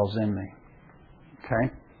that dwells in me."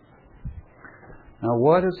 Okay? Now,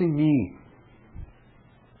 what does he mean?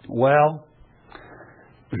 Well,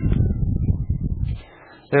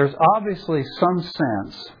 there's obviously some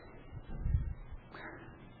sense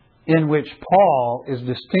in which Paul is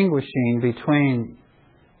distinguishing between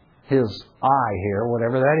his I here,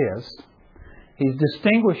 whatever that is. He's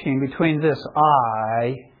distinguishing between this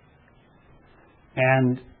I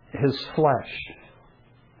and his flesh.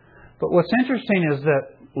 But what's interesting is that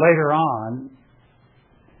later on,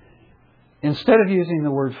 instead of using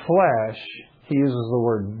the word flesh, he uses the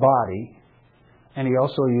word body. And he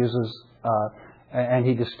also uses, and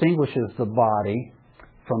he distinguishes the body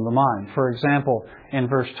from the mind. For example, in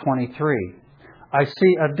verse 23, I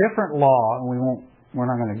see a different law, and we're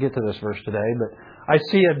not going to get to this verse today, but I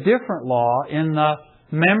see a different law in the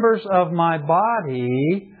members of my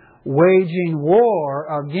body waging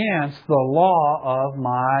war against the law of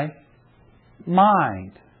my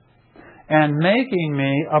mind and making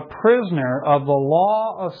me a prisoner of the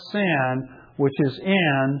law of sin which is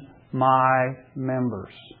in my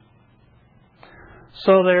members.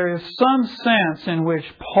 So there is some sense in which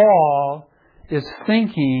Paul is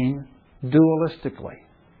thinking dualistically.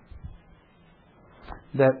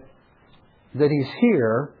 That he's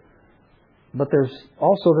here, but there's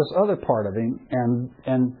also this other part of him,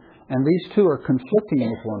 and these two are conflicting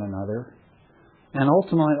with one another, and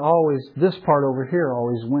ultimately always, this part over here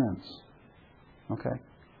always wins. Okay?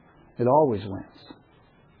 It always wins.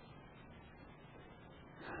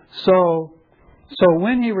 So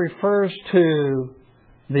when he refers to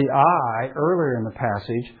the I earlier in the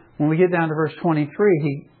passage, when we get down to verse 23,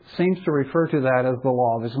 he seems to refer to that as the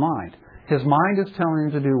law of his mind. His mind is telling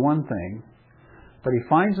him to do one thing, but he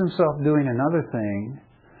finds himself doing another thing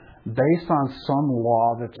based on some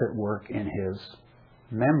law that's at work in his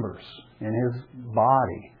members, in his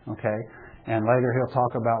body. Okay? And later he'll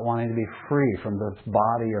talk about wanting to be free from the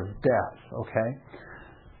body of death. Okay?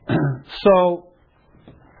 So,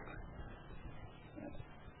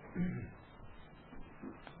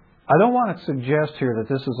 I don't want to suggest here that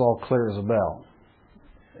this is all clear as a bell.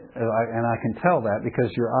 And I can tell that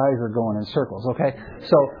because your eyes are going in circles, okay?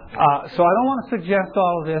 So I don't want to suggest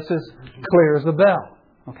all of this is clear as a bell,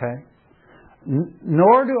 okay?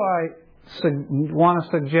 Nor do I want to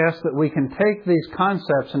suggest that we can take these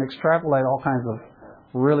concepts and extrapolate all kinds of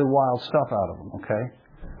really wild stuff out of them, okay?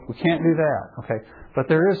 We can't do that, okay? But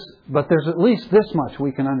there's at least this much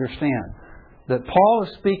we can understand. That Paul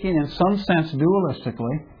is speaking in some sense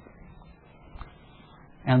dualistically.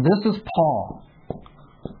 And this is Paul.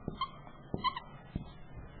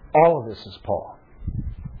 All of this is Paul.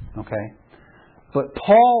 Okay? But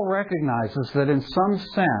Paul recognizes that in some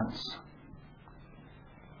sense,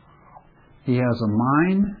 he has a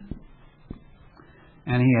mind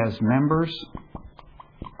and he has members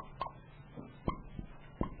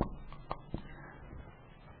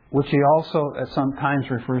which he also at some times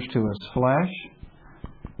refers to as flesh.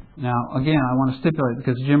 Now, again, I want to stipulate,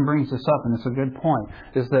 because Jim brings this up, and it's a good point,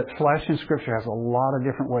 is that flesh in Scripture has a lot of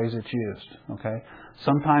different ways it's used. Okay?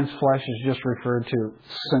 Sometimes flesh is just referred to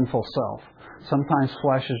sinful self. Sometimes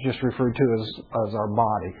flesh is just referred to as our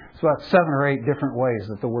body. It's about 7 or 8 different ways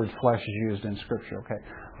that the word flesh is used in Scripture. Okay?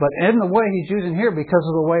 But in the way he's using here, because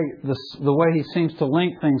of the way he seems to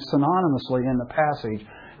link things synonymously in the passage,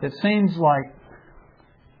 it seems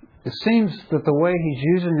that the way he's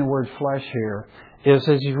using the word flesh here is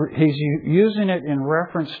he's using it in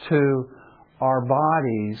reference to our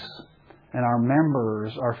bodies and our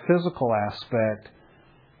members, our physical aspect,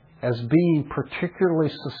 as being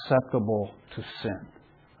particularly susceptible to sin.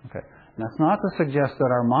 Okay. And that's not to suggest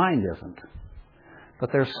that our mind isn't.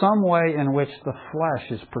 But there's some way in which the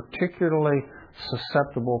flesh is particularly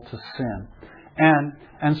susceptible to sin.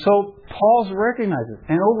 And so Paul's recognizing it.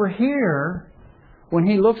 And over here, when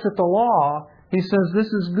he looks at the law, he says this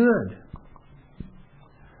is good.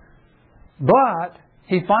 But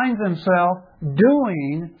he finds himself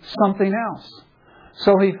doing something else.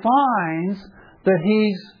 So he finds that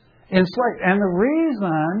he's enslaved. And the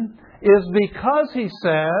reason is because he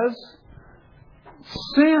says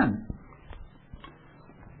sin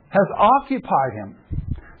has occupied him.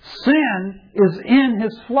 Sin is in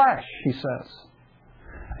his flesh, he says.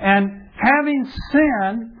 And having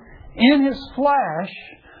sin in his flesh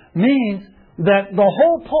means that the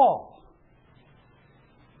whole Paul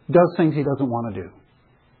does things he doesn't want to do.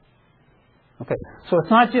 Okay, so it's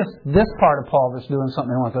not just this part of Paul that's doing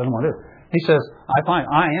something he doesn't want to do. He says,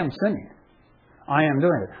 I am sinning. I am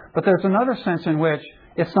doing it. But there's another sense in which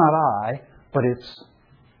it's not I, but it's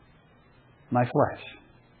my flesh.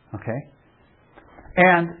 Okay?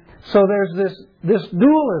 And so there's this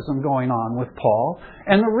dualism going on with Paul.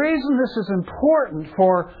 And the reason this is important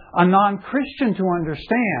for a non-Christian to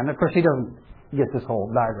understand, of course he doesn't get this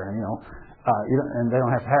whole diagram, and they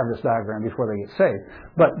don't have to have this diagram before they get saved.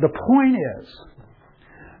 But the point is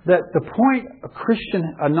that the point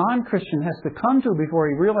a non-Christian has to come to before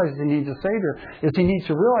he realizes he needs a Savior is he needs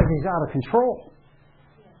to realize he's out of control.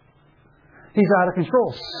 He's out of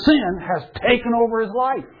control. Sin has taken over his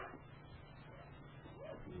life.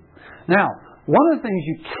 Now, one of the things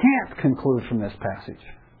you can't conclude from this passage,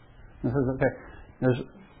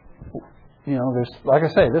 there's, like I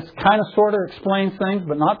say, this kind of sort of explains things,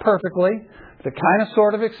 but not perfectly. It kind of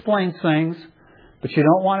sort of explains things, but you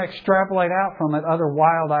don't want to extrapolate out from it other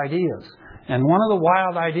wild ideas. And one of the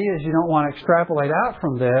wild ideas you don't want to extrapolate out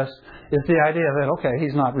from this is the idea that, okay,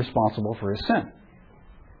 he's not responsible for his sin.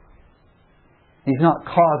 He's not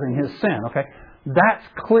causing his sin, okay? That's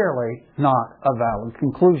clearly not a valid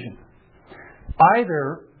conclusion.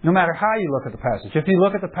 Either, no matter how you look at the passage, if you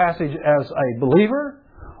look at the passage as a believer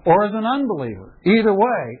or as an unbeliever, either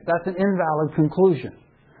way, that's an invalid conclusion.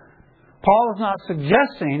 Paul is not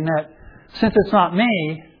suggesting that since it's not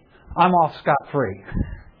me, I'm off scot-free.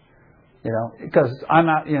 Because I'm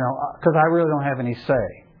not, because I really don't have any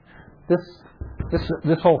say.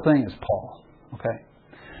 This whole thing is Paul, okay?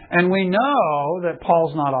 And we know that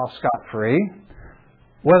Paul's not off scot-free,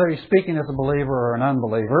 whether he's speaking as a believer or an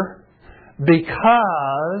unbeliever,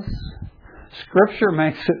 because Scripture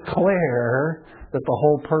makes it clear that the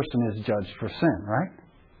whole person is judged for sin, right?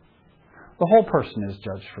 The whole person is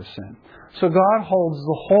judged for sin. So God holds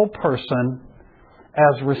the whole person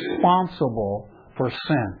as responsible for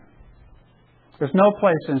sin. There's no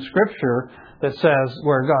place in Scripture that says,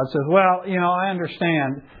 where God says, well, I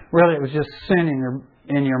understand, really it was just sin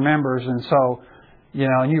in your members, and so,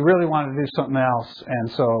 and you really wanted to do something else,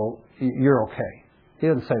 and so you're okay. He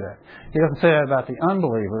doesn't say that. He doesn't say that about the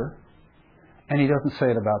unbeliever, and he doesn't say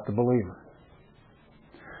it about the believer.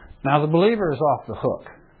 Now, the believer is off the hook.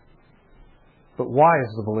 But why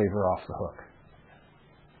is the believer off the hook?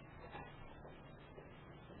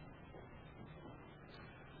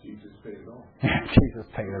 Jesus paid it all. Jesus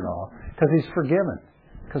paid it all. Because He's forgiven.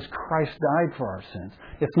 Because Christ died for our sins.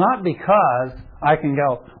 It's not because I can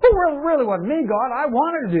go, well, it really wasn't me, God. I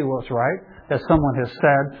wanted to do what's right. As someone has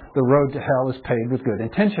said, the road to hell is paved with good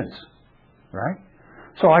intentions. Right?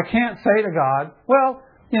 So I can't say to God, well,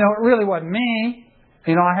 it really wasn't me.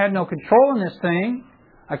 I had no control in this thing.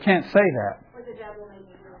 I can't say that.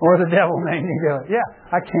 Or the devil made me do it. Yeah,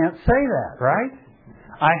 I can't say that, right?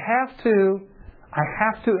 I have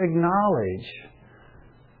to acknowledge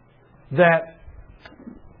that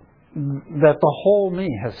the whole me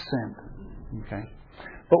has sinned. Okay?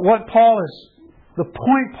 But the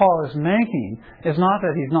point Paul is making is not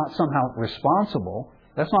that he's not somehow responsible.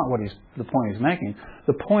 That's not the point he's making.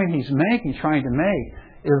 The point he's trying to make,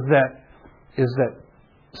 is that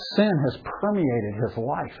sin has permeated his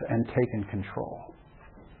life and taken control.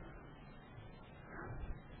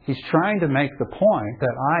 He's trying to make the point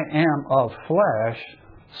that I am of flesh,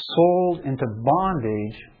 sold into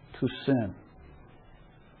bondage to sin.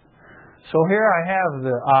 So here I have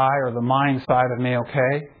the I or the mind side of me,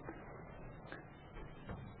 okay?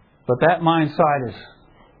 But that mind side is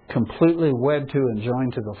completely wed to and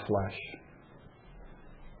joined to the flesh.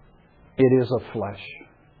 It is a flesh.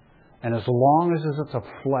 And as long as it's a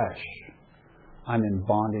flesh, I'm in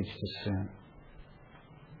bondage to sin.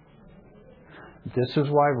 This is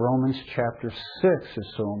why Romans chapter 6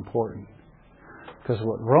 is so important. Because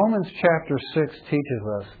what Romans chapter 6 teaches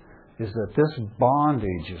us is that this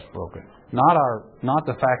bondage is broken. Not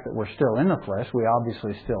the fact that we're still in the flesh, we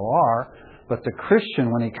obviously still are, but the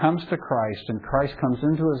Christian, when he comes to Christ and Christ comes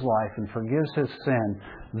into his life and forgives his sin,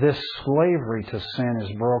 this slavery to sin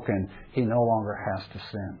is broken. He no longer has to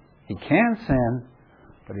sin. He can sin,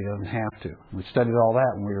 but he doesn't have to. We studied all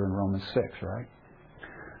that when we were in Romans 6, right?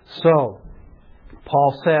 So,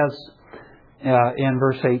 Paul says in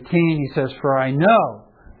verse 18, he says, "For I know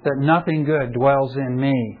that nothing good dwells in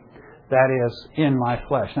me, that is, in my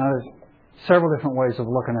flesh." Now, there's several different ways of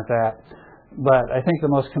looking at that, but I think the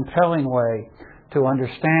most compelling way to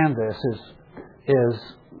understand this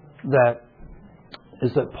is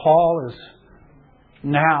that Paul is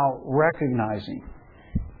now recognizing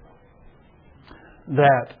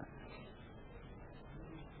that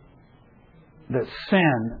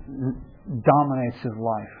sin dominates his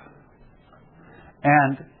life.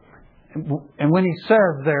 And when he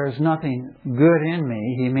says there is nothing good in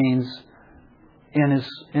me, he means in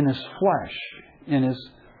his flesh, in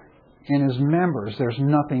his members, there's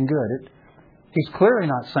nothing good. He's clearly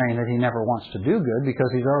not saying that he never wants to do good,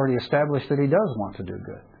 because he's already established that he does want to do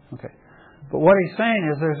good. Okay. But what he's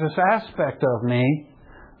saying is there's this aspect of me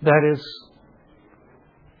that is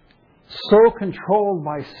so controlled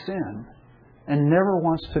by sin and never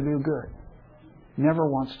wants to do good. Never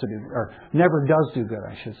does do good,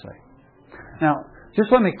 I should say. Now,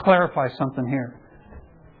 just let me clarify something here.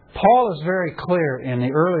 Paul is very clear in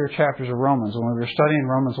the earlier chapters of Romans, when we were studying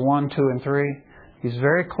Romans 1, 2, and 3, he's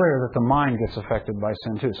very clear that the mind gets affected by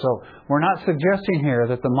sin too. So we're not suggesting here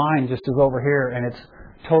that the mind just is over here and it's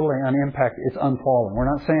totally unimpacted. It's unfallen. We're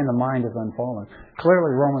not saying the mind is unfallen.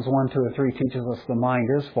 Clearly, Romans 1, 2, and 3 teaches us the mind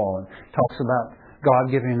is fallen. Talks about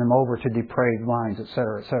God giving them over to depraved minds,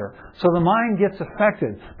 etc., etc. So the mind gets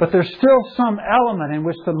affected, but there's still some element in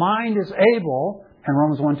which the mind is able, and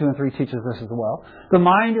Romans 1, 2, and 3 teaches this as well, the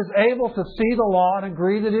mind is able to see the law and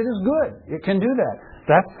agree that it is good. It can do that.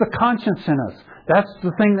 That's the conscience in us. That's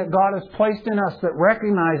the thing that God has placed in us that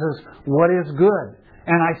recognizes what is good.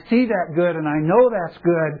 And I see that good and I know that's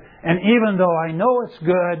good. And even though I know it's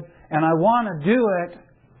good and I want to do it,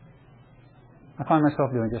 I find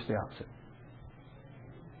myself doing just the opposite.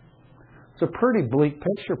 It's a pretty bleak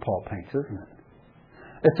picture Paul paints, isn't it?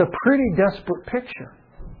 It's a pretty desperate picture.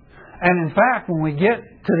 And in fact, when we get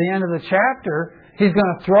to the end of the chapter, he's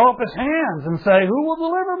going to throw up his hands and say, who will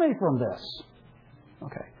deliver me from this?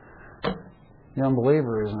 Okay. The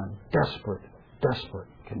unbeliever is in a desperate, desperate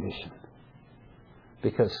condition.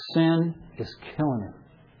 Because sin is killing him.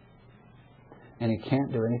 And he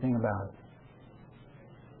can't do anything about it.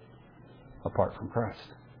 Apart from Christ.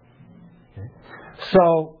 Okay.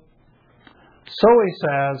 So he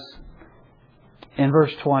says, in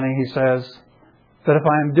verse 20, he says, that if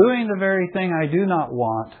I am doing the very thing I do not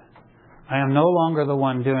want, I am no longer the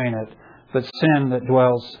one doing it, but sin that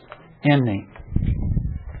dwells in me.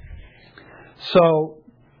 So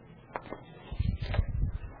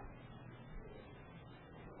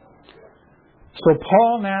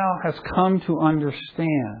Paul now has come to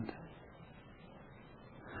understand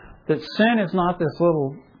that sin is not this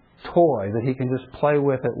little toy that he can just play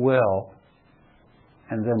with at will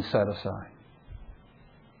and then set aside.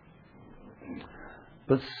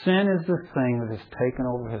 But sin is the thing that has taken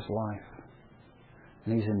over his life.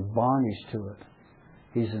 And he's in bondage to it.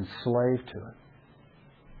 He's enslaved to it.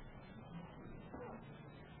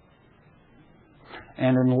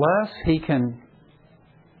 And unless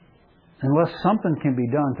something can be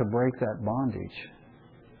done to break that bondage,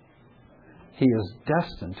 he is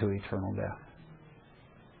destined to eternal death.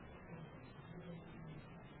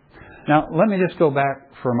 Now, let me just go back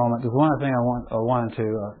for a moment, because one other thing I wanted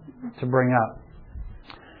to bring up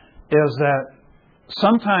is that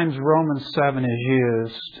sometimes Romans 7 is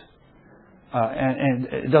used, and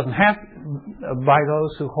it doesn't have by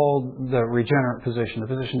those who hold the regenerate position. The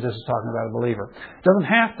position this is talking about a believer. It doesn't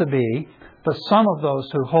have to be, but some of those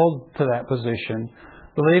who hold to that position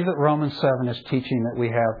believe that Romans 7 is teaching that we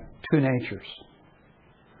have two natures.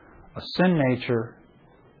 A sin nature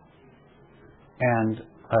and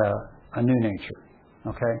a new nature.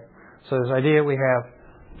 Okay? So this idea we have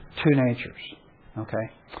two natures. Okay?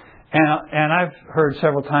 And I've heard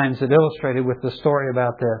several times it illustrated with the story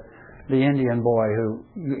about the Indian boy who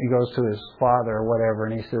he goes to his father or whatever,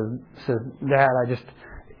 and he says, Dad,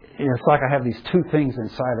 it's like I have these two things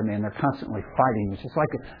inside of me, and they're constantly fighting. It's like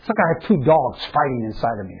I have two dogs fighting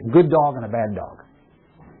inside of me, a good dog and a bad dog.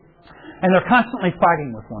 And they're constantly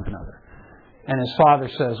fighting with one another. And his father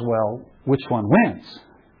says, well, which one wins?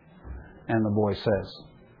 And the boy says,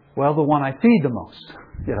 well, the one I feed the most,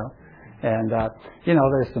 you know. And,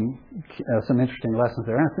 there's some interesting lessons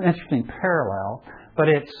there. And it's an interesting parallel, but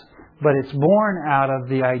it's born out of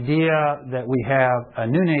the idea that we have a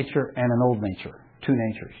new nature and an old nature. Two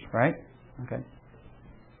natures, right? Okay.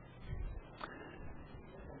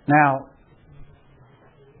 Now,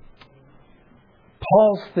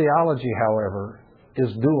 Paul's theology, however,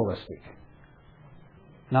 is dualistic,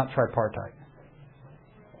 not tripartite.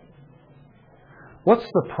 What's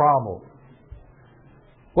the problem?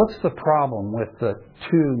 What's the problem with the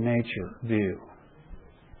two-nature view?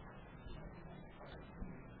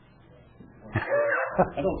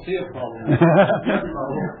 I don't see a problem.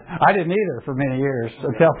 I didn't either for many years,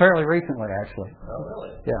 until fairly recently, actually. Oh,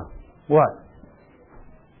 really? Yeah. What?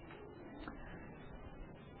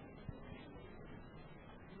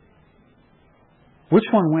 Which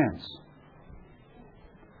one wins?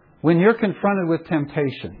 When you're confronted with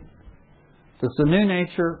temptation, does the new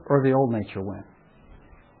nature or the old nature win?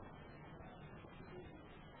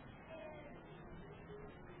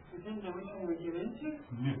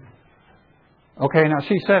 Okay, now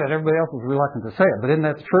she said it. Everybody else was reluctant to say it, but isn't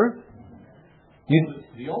that true?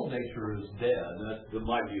 The old nature is dead. That's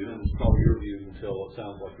my view, and it's probably your view until it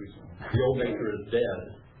sounds like the old nature is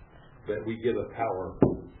dead, but we give it power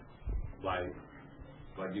by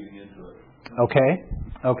giving into it. Okay.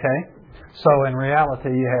 So in reality,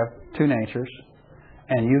 you have two natures,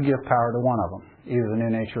 and you give power to one of them, either the new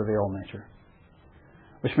nature or the old nature,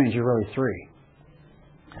 which means you're really three.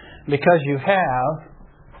 Because you have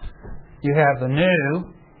the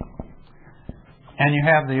new and you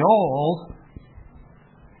have the old,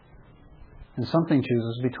 and something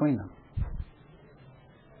chooses between them.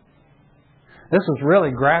 This was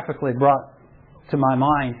really graphically brought to my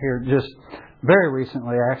mind here just very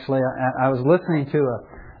recently. Actually, I was listening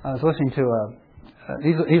to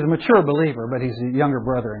he's a mature believer, but he's a younger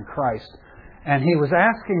brother in Christ, and he was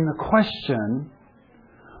asking the question,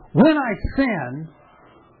 when I sin,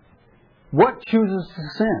 what chooses to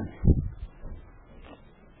sin?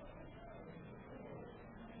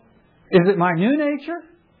 Is it my new nature?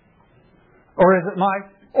 Or is it my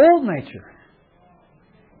old nature?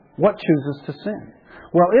 What chooses to sin?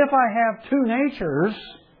 Well, if I have two natures,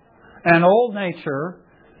 an old nature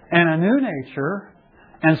and a new nature,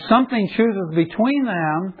 and something chooses between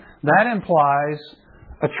them, that implies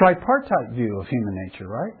a tripartite view of human nature,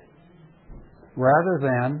 right? Rather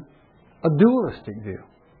than a dualistic view.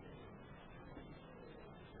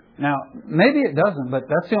 Now, maybe it doesn't, but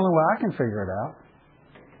that's the only way I can figure it out.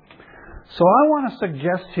 So I want to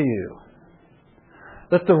suggest to you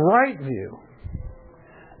that the right view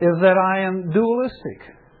is that I am dualistic.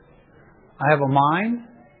 I have a mind,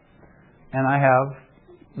 and I have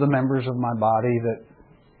the members of my body that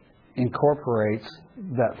incorporates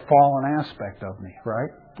that fallen aspect of me, right?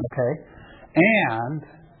 Okay? And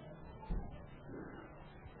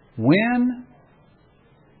when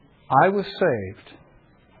I was saved,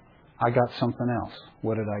 I got something else.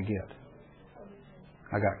 What did I get?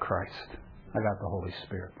 I got Christ. I got the Holy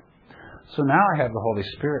Spirit. So now I have the Holy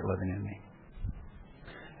Spirit living in me.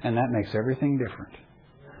 And that makes everything different.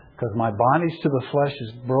 Because my bondage to the flesh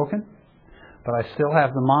is broken, but I still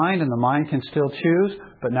have the mind, and the mind can still choose.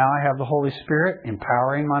 But now I have the Holy Spirit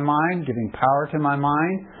empowering my mind, giving power to my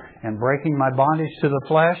mind, and breaking my bondage to the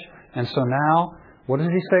flesh. And so now, what does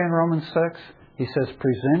he say in Romans 6? He says,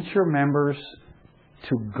 present your members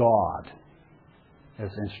to God as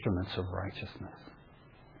instruments of righteousness.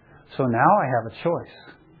 So now I have a choice.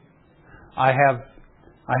 I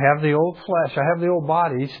have the old flesh, I have the old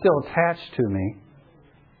body, it's still attached to me.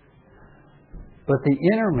 But the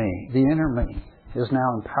inner me is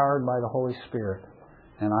now empowered by the Holy Spirit,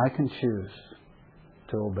 and I can choose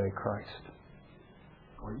to obey Christ.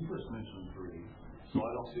 Well, you just mentioned three, so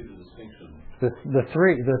I don't see the distinction.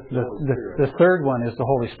 The third one is the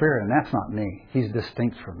Holy Spirit, and that's not me. He's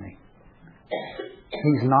distinct from me.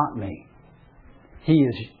 He's not me. He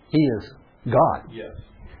is God. Yes.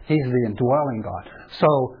 He's the indwelling God.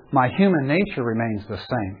 So my human nature remains the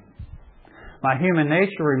same. My human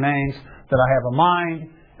nature remains that I have a mind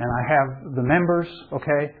and I have the members,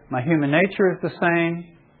 okay? My human nature is the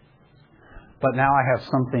same, but now I have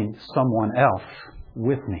someone else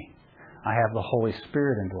with me. I have the Holy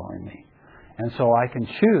Spirit indwelling me. And so I can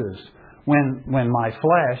choose when my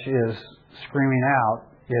flesh is screaming out,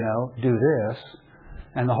 do this,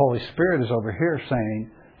 and the Holy Spirit is over here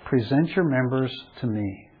saying, present your members to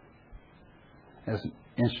me as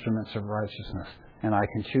instruments of righteousness. And I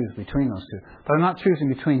can choose between those two. But I'm not choosing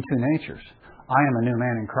between two natures. I am a new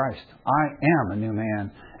man in Christ. I am a new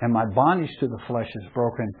man. And my bondage to the flesh is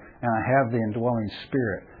broken. And I have the indwelling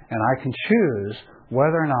Spirit. And I can choose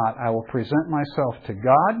whether or not I will present myself to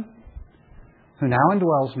God, who now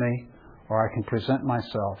indwells me, or I can present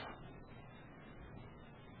myself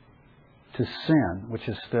to sin, which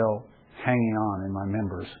is still hanging on in my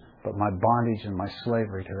members. But my bondage and my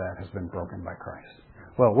slavery to that has been broken by Christ.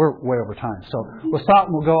 Well, we're way over time. So we'll stop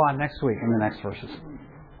and we'll go on next week in the next verses.